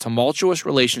Jackson's tumultuous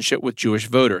relationship with Jewish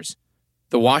voters,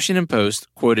 the Washington Post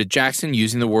quoted Jackson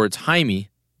using the words Jaime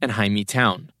and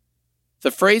Jaimetown.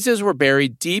 The phrases were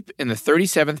buried deep in the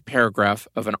 37th paragraph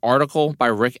of an article by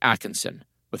Rick Atkinson,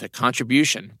 with a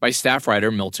contribution by staff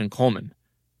writer Milton Coleman.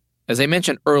 As I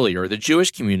mentioned earlier, the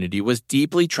Jewish community was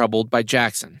deeply troubled by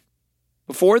Jackson.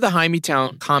 Before the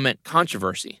Jaimetown comment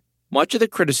controversy, much of the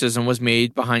criticism was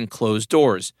made behind closed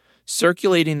doors,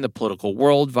 circulating the political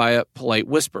world via polite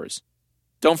whispers.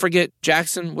 Don't forget,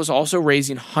 Jackson was also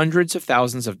raising hundreds of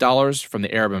thousands of dollars from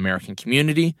the Arab American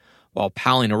community while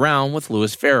palling around with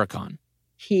Louis Farrakhan.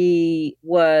 He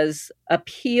was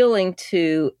appealing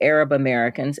to Arab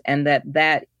Americans, and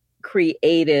that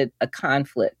created a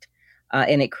conflict,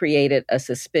 and it created a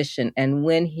suspicion. And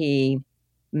when he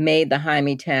made the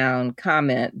Jaimetown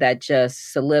comment, that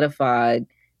just solidified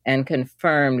and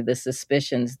confirmed the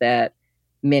suspicions that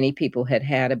many people had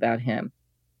had about him.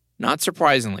 Not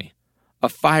surprisingly, a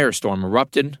firestorm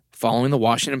erupted following the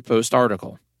Washington Post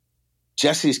article.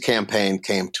 Jesse's campaign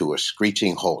came to a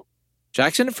screeching halt.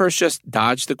 Jackson at first just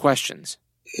dodged the questions.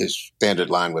 His standard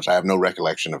line was, I have no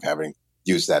recollection of having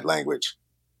used that language.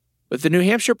 With the New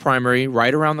Hampshire primary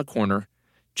right around the corner,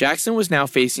 Jackson was now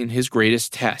facing his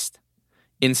greatest test.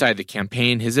 Inside the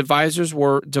campaign, his advisors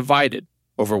were divided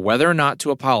over whether or not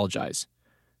to apologize.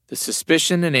 The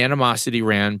suspicion and animosity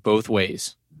ran both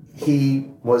ways. He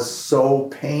was so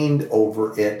pained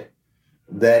over it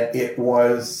that it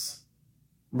was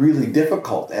really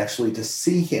difficult actually to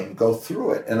see him go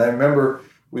through it. And I remember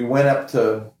we went up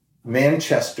to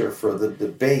Manchester for the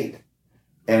debate,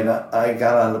 and I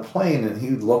got on the plane and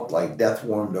he looked like death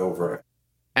warmed over it.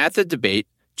 At the debate,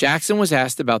 Jackson was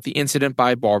asked about the incident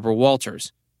by Barbara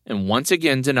Walters and once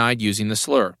again denied using the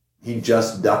slur. He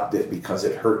just ducked it because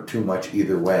it hurt too much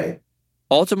either way.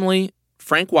 Ultimately,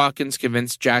 Frank Watkins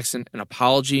convinced Jackson an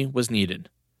apology was needed.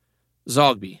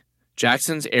 Zogby,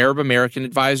 Jackson's Arab American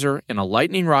advisor and a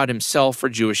lightning rod himself for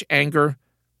Jewish anger,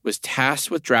 was tasked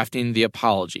with drafting the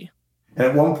apology. And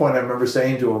at one point I remember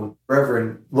saying to him,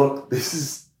 Reverend, look, this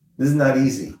is not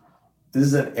easy. This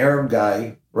is an Arab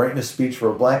guy writing a speech for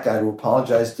a black guy to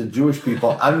apologize to Jewish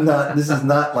people. This is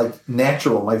not like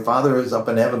natural. My father is up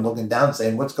in heaven looking down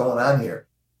saying, what's going on here?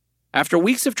 After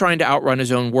weeks of trying to outrun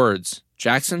his own words,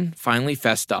 Jackson finally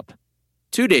fessed up.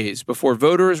 2 days before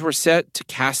voters were set to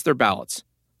cast their ballots,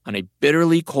 on a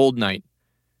bitterly cold night,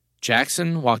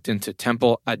 Jackson walked into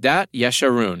Temple Adat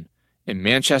Yesharun in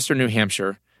Manchester, New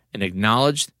Hampshire, and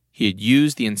acknowledged he had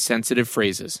used the insensitive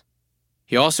phrases.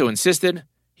 He also insisted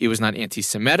he was not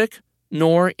anti-Semitic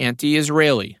nor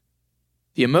anti-Israeli.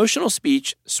 The emotional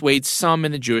speech swayed some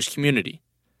in the Jewish community,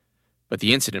 but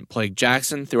the incident plagued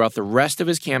Jackson throughout the rest of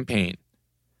his campaign.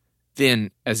 Then,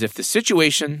 as if the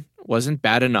situation wasn't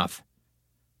bad enough,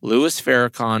 Louis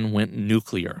Farrakhan went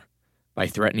nuclear by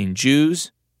threatening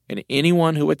Jews and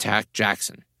anyone who attacked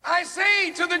Jackson. I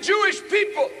say to the Jewish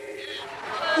people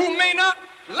who may not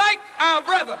like our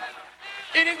brother,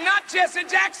 it is not Jesse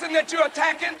Jackson that you're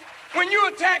attacking. When you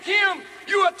attack him,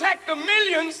 you attack the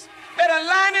millions that are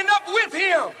lining up with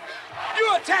him.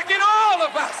 You're attacking all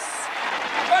of us.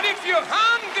 But if you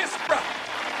harm this brother,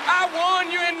 I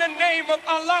warn you in the name of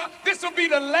Allah, this will be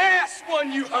the last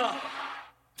one you harm.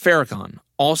 Farrakhan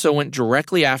also went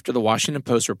directly after the Washington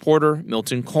Post reporter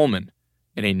Milton Coleman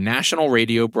in a national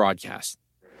radio broadcast.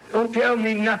 Don't tell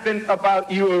me nothing about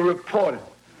you a reporter.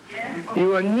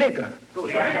 You a nigger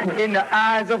in the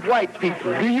eyes of white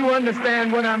people. Do you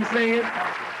understand what I'm saying?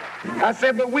 I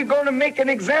said, but we're going to make an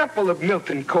example of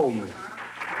Milton Coleman.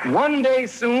 One day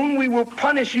soon we will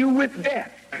punish you with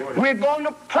death. We're going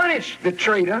to punish the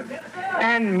traitor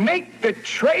and make the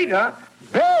traitor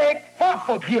beg for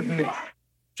forgiveness.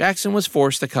 Jackson was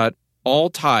forced to cut all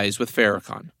ties with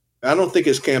Farrakhan. I don't think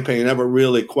his campaign ever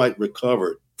really quite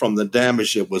recovered from the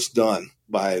damage that was done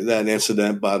by that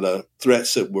incident, by the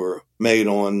threats that were made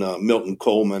on Milton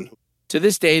Coleman. To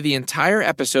this day, the entire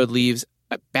episode leaves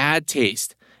a bad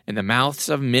taste in the mouths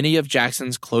of many of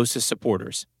Jackson's closest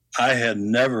supporters. I had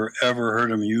never, ever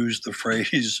heard him use the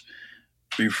phrase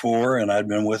before, and I'd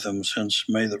been with him since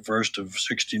May the 1st of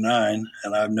 1969,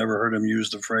 and I've never heard him use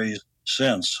the phrase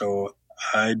since. So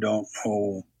I don't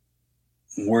know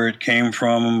where it came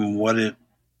from, what it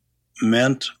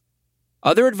meant.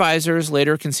 Other advisors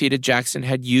later conceded Jackson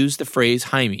had used the phrase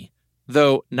Jaime,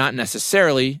 though not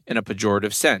necessarily in a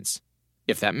pejorative sense,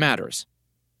 if that matters.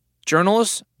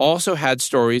 Journalists also had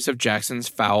stories of Jackson's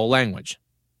foul language.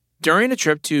 During a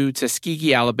trip to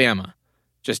Tuskegee, Alabama,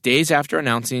 just days after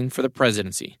announcing for the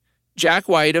presidency, Jack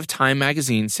White of Time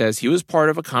magazine says he was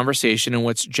part of a conversation in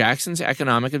which Jackson's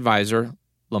economic advisor,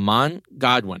 Lamont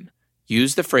Godwin,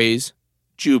 used the phrase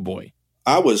Jew boy.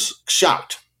 I was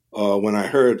shocked when I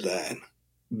heard that,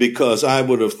 because I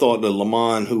would have thought that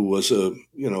Lamont, who was a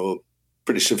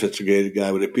pretty sophisticated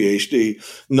guy with a PhD,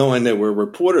 knowing there were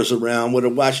reporters around, would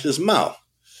have watched his mouth.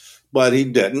 But he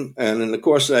didn't. And in the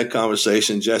course of that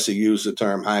conversation, Jesse used the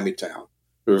term Hymietown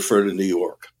to refer to New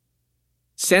York.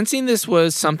 Sensing this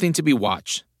was something to be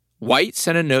watched, White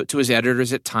sent a note to his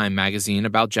editors at Time magazine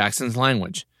about Jackson's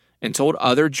language and told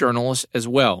other journalists as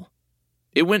well.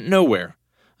 It went nowhere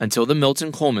until the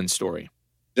Milton Coleman story.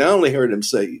 I only heard him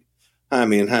say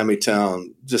Hyme and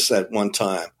Hymietown just that one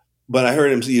time, but I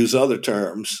heard him use other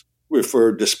terms,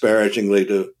 refer disparagingly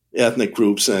to ethnic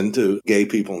groups and to gay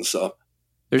people and stuff.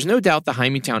 There's no doubt the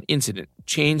Hymietown incident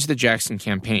changed the Jackson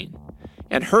campaign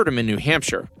and hurt him in New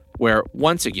Hampshire, where,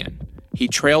 once again, he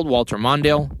trailed Walter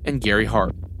Mondale and Gary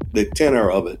Hart. The tenor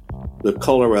of it, the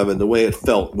color of it, the way it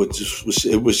felt,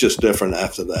 it was just different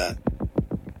after that.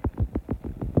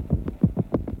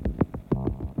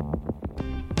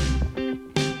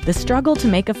 The struggle to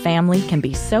make a family can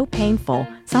be so painful,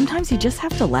 sometimes you just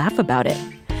have to laugh about it.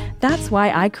 That's why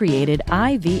I created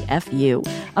IVFU,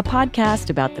 a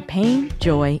podcast about the pain,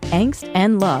 joy, angst,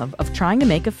 and love of trying to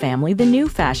make a family the new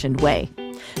fashioned way.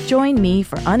 Join me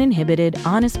for uninhibited,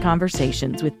 honest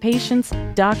conversations with patients,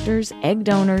 doctors, egg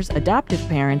donors, adoptive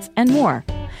parents, and more.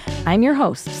 I'm your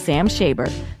host, Sam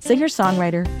Shaber,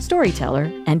 singer-songwriter,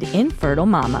 storyteller, and infertile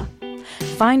mama.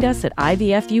 Find us at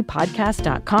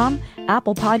ivfupodcast.com,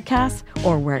 Apple Podcasts,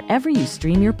 or wherever you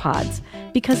stream your pods,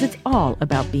 because it's all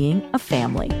about being a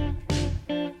family.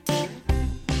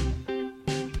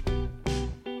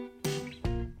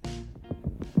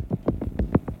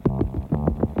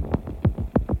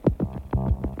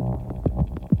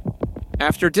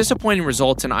 After disappointing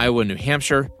results in Iowa and New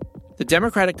Hampshire, the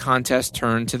Democratic contest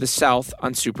turned to the South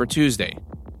on Super Tuesday,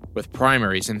 with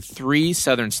primaries in 3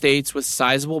 southern states with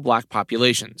sizable black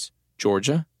populations: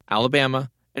 Georgia, Alabama,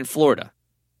 and Florida.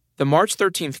 The March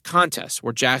 13th contests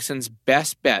were Jackson's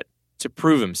best bet to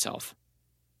prove himself.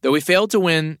 Though he failed to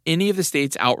win any of the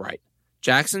states outright,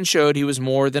 Jackson showed he was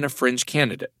more than a fringe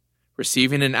candidate,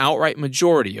 receiving an outright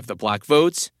majority of the black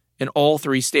votes in all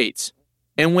 3 states,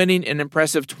 and winning an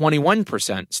impressive 21%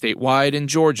 statewide in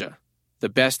Georgia, the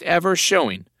best ever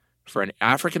showing for an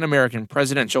African-American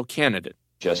presidential candidate.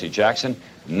 Jesse Jackson,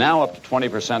 now up to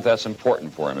 20%. That's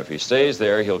important for him. If he stays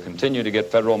there, he'll continue to get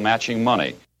federal matching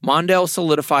money. Mondale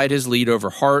solidified his lead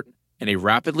over Hart in a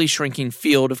rapidly shrinking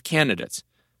field of candidates,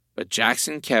 but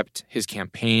Jackson kept his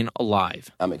campaign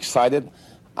alive. I'm excited.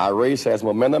 Our race has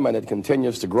momentum and it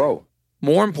continues to grow.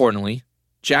 More importantly,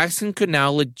 Jackson could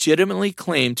now legitimately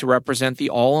claim to represent the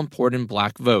all-important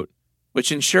black vote,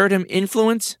 which ensured him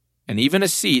influence and even a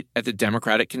seat at the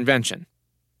Democratic convention.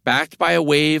 Backed by a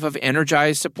wave of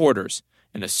energized supporters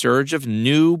and a surge of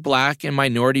new black and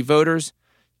minority voters,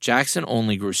 Jackson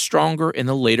only grew stronger in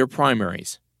the later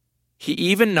primaries. He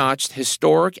even notched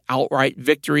historic outright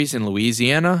victories in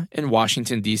Louisiana and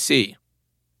Washington, D.C.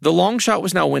 The long shot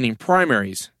was now winning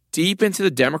primaries deep into the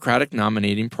Democratic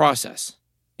nominating process.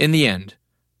 In the end,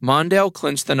 Mondale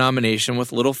clinched the nomination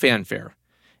with little fanfare,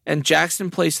 and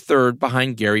Jackson placed third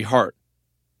behind Gary Hart.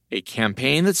 A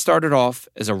campaign that started off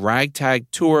as a ragtag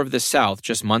tour of the South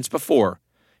just months before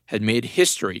had made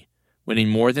history, winning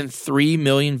more than 3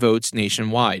 million votes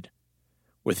nationwide.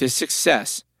 With his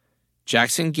success,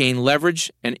 Jackson gained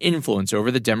leverage and influence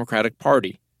over the Democratic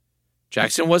Party.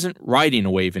 Jackson wasn't riding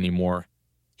a wave anymore.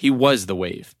 He was the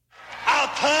wave. Our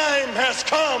time has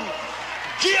come.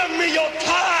 Give me your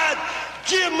tithe.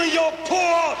 Give me your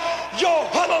poor, your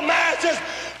humble masses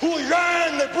who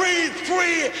yearn to breathe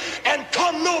free. And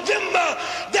come November,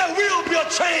 there will be a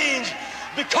change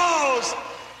because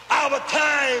our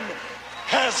time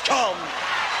has come.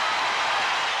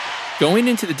 Going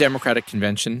into the Democratic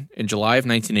convention in July of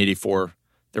 1984,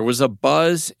 there was a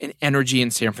buzz and energy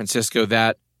in San Francisco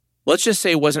that, let's just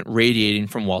say, wasn't radiating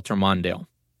from Walter Mondale.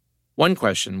 One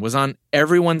question was on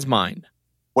everyone's mind.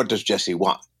 What does Jesse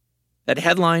want? That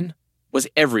headline was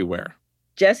everywhere.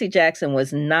 Jesse Jackson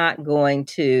was not going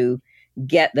to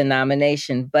get the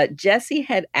nomination, but Jesse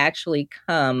had actually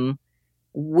come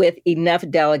with enough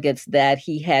delegates that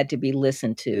he had to be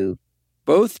listened to.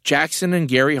 Both Jackson and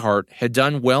Gary Hart had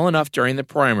done well enough during the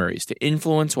primaries to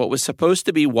influence what was supposed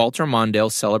to be Walter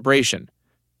Mondale's celebration.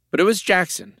 But it was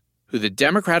Jackson who the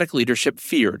Democratic leadership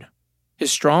feared.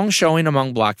 His strong showing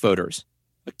among black voters,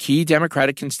 a key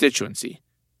Democratic constituency,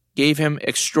 gave him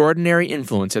extraordinary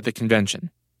influence at the convention.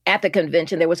 at the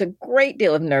convention, there was a great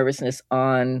deal of nervousness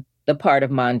on the part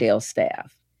of Mondale's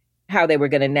staff, how they were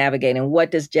going to navigate and what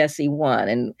does Jesse want?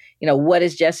 And, what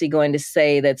is Jesse going to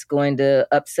say that's going to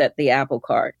upset the apple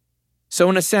cart? So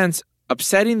in a sense,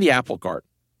 upsetting the apple cart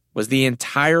was the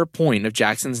entire point of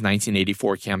Jackson's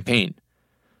 1984 campaign.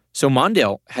 So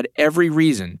Mondale had every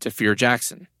reason to fear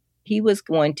Jackson. He was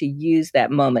going to use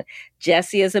that moment.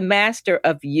 Jesse is a master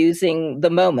of using the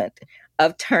moment,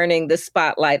 of turning the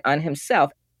spotlight on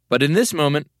himself. But in this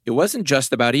moment, it wasn't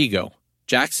just about ego.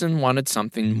 Jackson wanted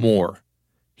something more.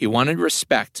 He wanted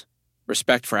respect.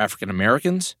 Respect for African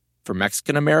Americans, for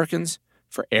Mexican Americans,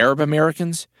 for Arab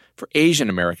Americans, for Asian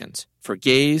Americans, for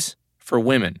gays, for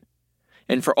women,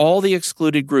 and for all the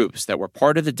excluded groups that were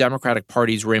part of the Democratic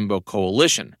Party's Rainbow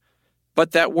Coalition,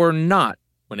 but that were not,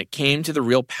 when it came to the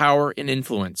real power and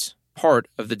influence, part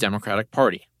of the Democratic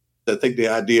Party. I think the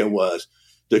idea was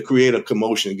to create a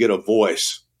commotion, get a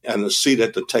voice and a seat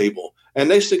at the table. And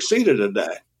they succeeded at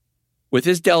that. With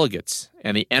his delegates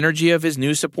and the energy of his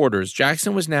new supporters,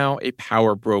 Jackson was now a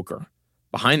power broker.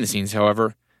 Behind the scenes,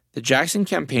 however, the Jackson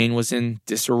campaign was in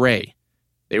disarray.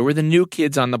 They were the new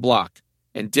kids on the block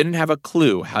and didn't have a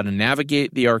clue how to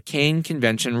navigate the arcane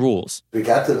convention rules. We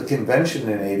got to the convention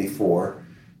in 84,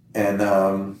 and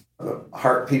the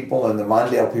Hart people and the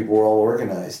Mondale people were all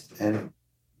organized, and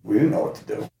we didn't know what to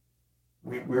do.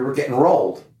 We were getting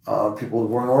rolled. People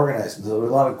weren't organized, and so there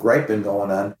was a lot of griping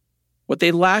going on. What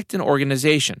they lacked in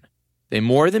organization, they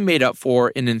more than made up for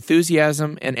in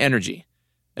enthusiasm and energy.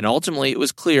 And ultimately, it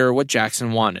was clear what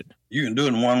Jackson wanted. You can do it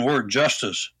in one word,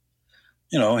 justice.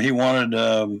 He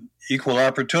wanted equal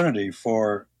opportunity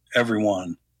for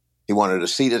everyone. He wanted a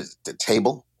seat at the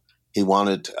table. He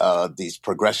wanted these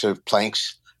progressive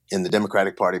planks in the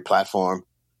Democratic Party platform.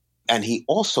 And he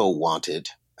also wanted,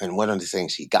 and one of the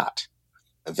things he got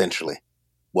eventually,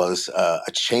 was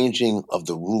a changing of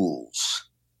the rules.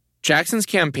 Jackson's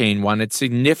campaign wanted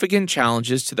significant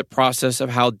challenges to the process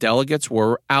of how delegates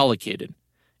were allocated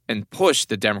and pushed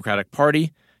the Democratic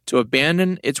Party to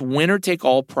abandon its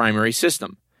winner-take-all primary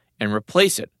system and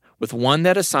replace it with one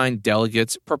that assigned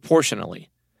delegates proportionally.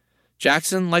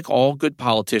 Jackson, like all good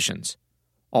politicians,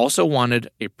 also wanted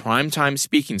a primetime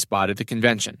speaking spot at the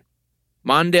convention.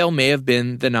 Mondale may have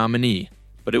been the nominee,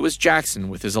 but it was Jackson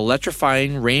with his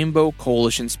electrifying Rainbow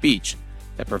Coalition speech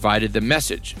that provided the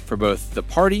message for both the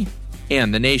party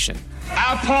and the nation.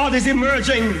 Our party is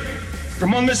emerging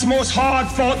from one of the most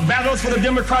hard-fought battles for the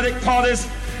Democratic Party's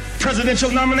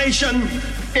presidential nomination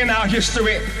in our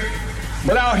history.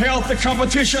 But our healthy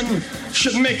competition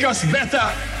should make us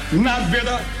better, not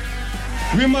bitter.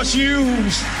 We must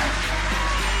use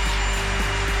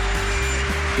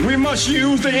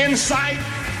the insight,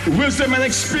 wisdom, and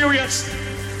experience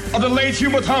of the late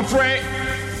Hubert Humphrey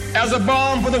as a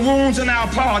balm for the wounds in our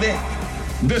party,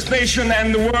 this nation,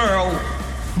 and the world.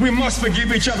 We must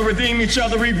forgive each other, redeem each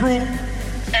other, regroup,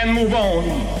 and move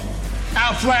on.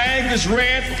 Our flag is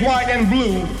red, white, and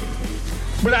blue,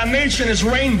 but our nation is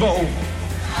rainbow.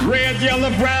 Red, yellow,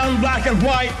 brown, black, and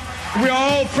white. We are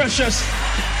all precious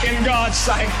in God's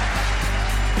sight.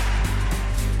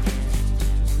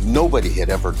 Nobody had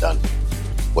ever done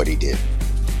what he did.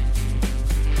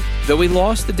 Though he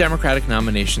lost the Democratic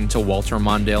nomination to Walter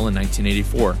Mondale in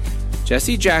 1984,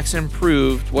 Jesse Jackson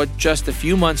proved what just a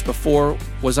few months before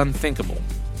was unthinkable.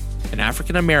 An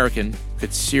African American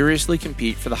could seriously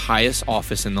compete for the highest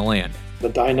office in the land. The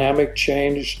dynamic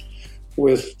changed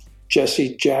with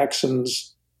Jesse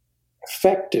Jackson's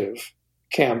effective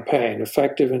campaign,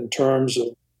 effective in terms of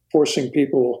forcing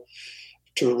people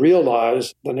to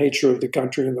realize the nature of the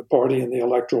country and the party and the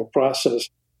electoral process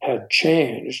had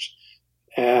changed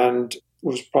and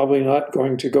was probably not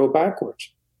going to go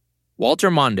backwards.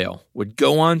 Walter Mondale would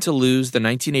go on to lose the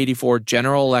 1984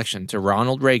 general election to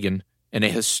Ronald Reagan in a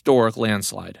historic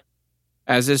landslide.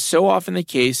 As is so often the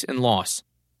case in loss,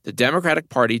 the Democratic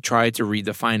Party tried to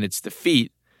redefine its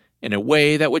defeat in a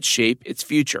way that would shape its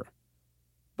future.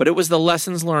 But it was the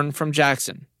lessons learned from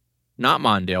Jackson, not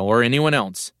Mondale or anyone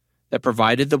else, that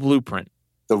provided the blueprint.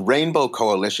 The Rainbow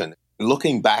Coalition,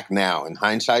 looking back now in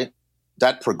hindsight,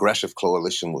 that progressive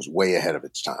coalition was way ahead of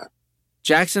its time.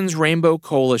 Jackson's Rainbow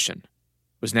Coalition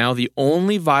was now the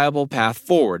only viable path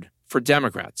forward for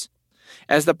Democrats,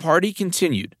 as the party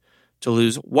continued to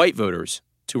lose white voters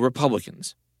to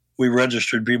Republicans. We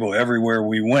registered people everywhere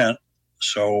we went,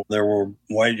 so there were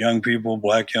white young people,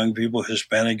 black young people,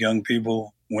 Hispanic young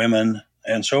people, women,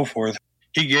 and so forth.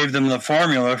 He gave them the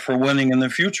formula for winning in the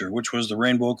future, which was the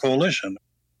Rainbow Coalition.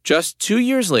 Just 2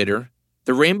 years later,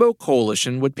 the Rainbow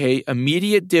Coalition would pay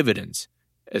immediate dividends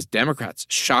as Democrats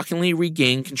shockingly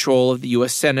regained control of the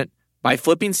U.S. Senate by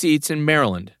flipping seats in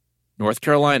Maryland, North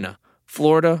Carolina,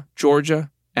 Florida,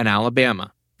 Georgia, and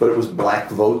Alabama. But it was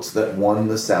black votes that won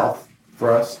the South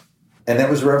for us, and that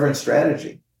was Reverend's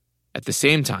strategy. At the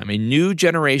same time, a new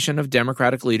generation of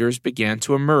Democratic leaders began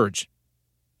to emerge.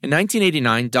 In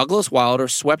 1989, Douglas Wilder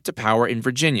swept to power in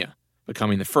Virginia,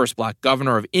 becoming the first black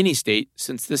governor of any state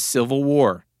since the Civil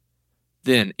War.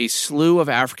 Then, a slew of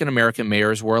African-American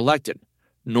mayors were elected.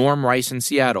 Norm Rice in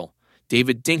Seattle,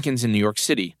 David Dinkins in New York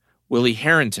City, Willie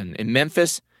Harrington in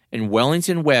Memphis, and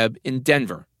Wellington Webb in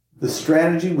Denver. The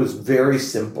strategy was very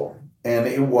simple, and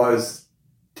it was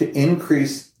to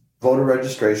increase voter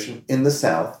registration in the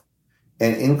South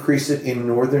and increase it in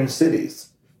northern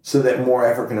cities so that more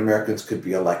African Americans could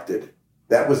be elected.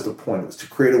 That was the point. It was to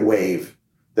create a wave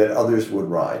that others would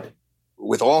ride.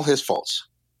 With all his faults,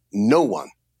 no one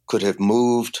could have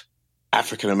moved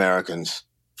African Americans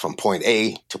from point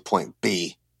A to point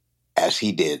B as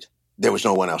he did. There was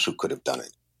no one else who could have done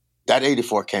it. That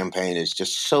 84 campaign is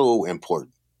just so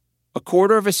important. A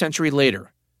quarter of a century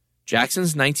later,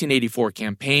 Jackson's 1984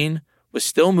 campaign was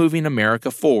still moving America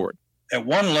forward. At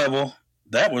one level,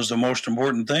 that was the most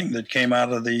important thing that came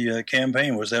out of the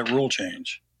campaign was that rule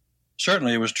change.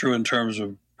 Certainly it was true in terms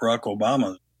of Barack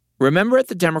Obama. Remember at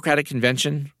the Democratic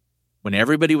Convention when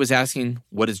everybody was asking,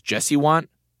 what does Jesse want?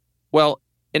 Well,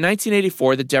 in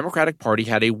 1984, the Democratic Party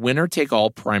had a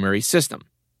winner-take-all primary system.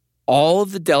 All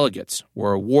of the delegates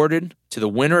were awarded to the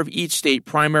winner of each state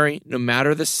primary, no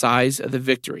matter the size of the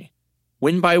victory.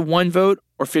 Win by 1 vote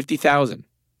or 50,000.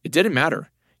 It didn't matter.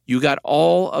 You got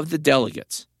all of the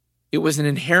delegates. It was an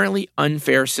inherently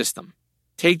unfair system.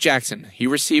 Take Jackson. He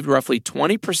received roughly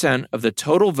 20% of the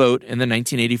total vote in the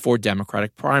 1984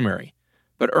 Democratic primary,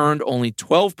 but earned only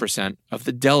 12% of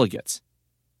the delegates.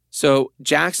 So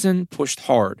Jackson pushed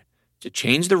hard to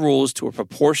change the rules to a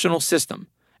proportional system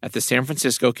at the San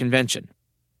Francisco Convention.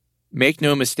 Make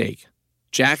no mistake,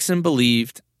 Jackson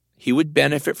believed he would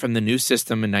benefit from the new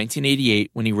system in 1988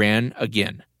 when he ran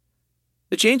again.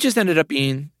 The changes ended up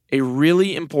being a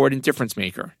really important difference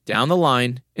maker down the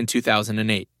line in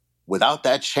 2008. Without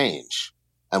that change,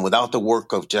 and without the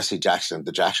work of Jesse Jackson,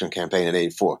 the Jackson campaign in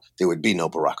 84, there would be no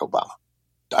Barack Obama.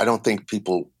 I don't think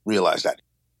people realize that.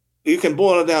 You can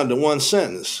boil it down to one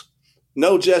sentence.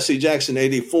 No Jesse Jackson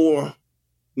 84,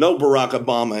 no Barack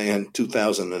Obama in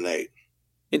 2008.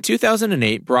 In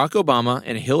 2008, Barack Obama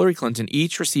and Hillary Clinton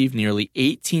each received nearly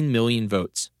 18 million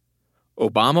votes.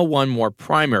 Obama won more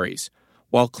primaries,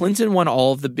 while Clinton won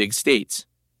all of the big states: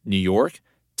 New York,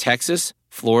 Texas,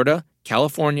 Florida,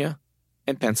 California,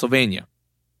 and Pennsylvania.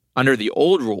 Under the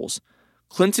old rules,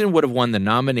 Clinton would have won the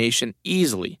nomination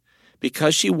easily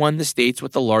because she won the states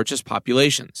with the largest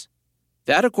populations.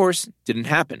 That, of course, didn't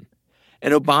happen,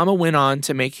 and Obama went on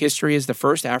to make history as the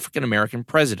first African-American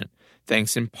president,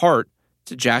 thanks in part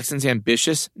to Jackson's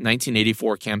ambitious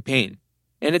 1984 campaign.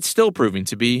 And it's still proving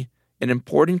to be an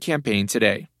important campaign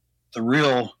today. The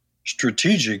real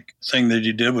strategic thing that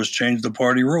he did was change the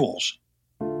party rules.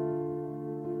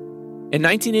 In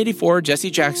 1984,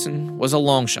 Jesse Jackson was a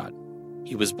long shot.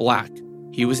 He was black,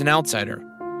 he was an outsider,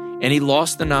 and he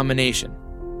lost the nomination.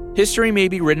 History may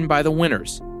be written by the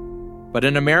winners, but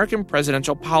in American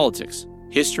presidential politics,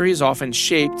 history is often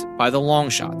shaped by the long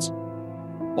shots.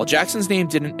 While Jackson's name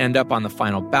didn't end up on the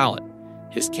final ballot,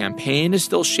 his campaign is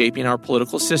still shaping our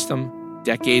political system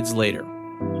decades later.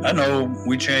 I know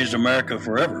we changed America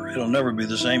forever. It'll never be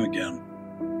the same again.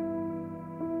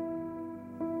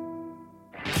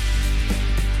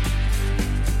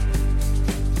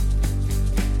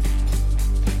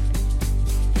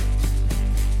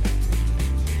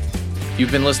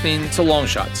 You've been listening to Long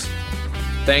Shots.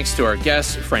 Thanks to our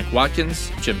guests, Frank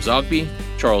Watkins, Jim Zogby,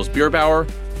 Charles Bierbauer,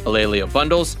 Alelia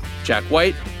Bundles, Jack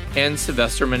White, and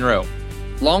Sylvester Monroe.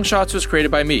 Long Shots was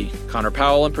created by me, Connor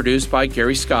Powell, and produced by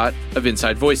Gary Scott of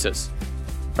Inside Voices.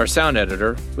 Our sound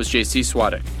editor was J.C.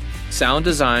 Swadek. Sound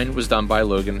design was done by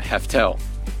Logan Heftel.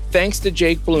 Thanks to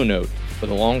Jake Blue Note for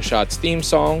the Long Shots theme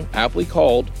song, aptly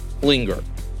called Linger.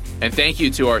 And thank you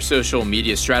to our social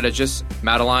media strategist,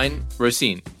 Madeline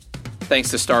Rosine. Thanks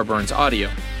to Starburns Audio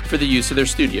for the use of their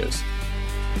studios.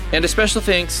 And a special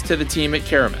thanks to the team at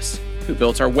Karamis, who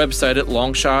built our website at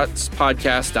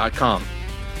longshotspodcast.com.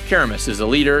 Karamis is a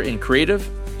leader in creative,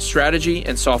 strategy,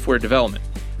 and software development.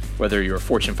 Whether you're a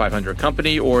Fortune 500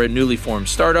 company or a newly formed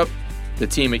startup, the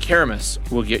team at Karamis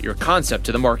will get your concept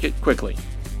to the market quickly.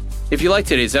 If you like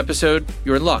today's episode,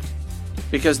 you're in luck,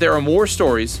 because there are more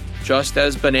stories just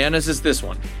as bananas as this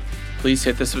one. Please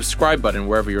hit the subscribe button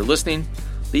wherever you're listening.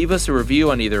 Leave us a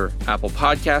review on either Apple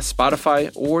Podcasts,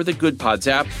 Spotify, or the Good Pods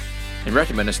app, and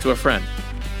recommend us to a friend.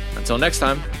 Until next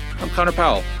time, I'm Connor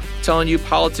Powell, telling you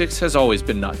politics has always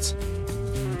been nuts.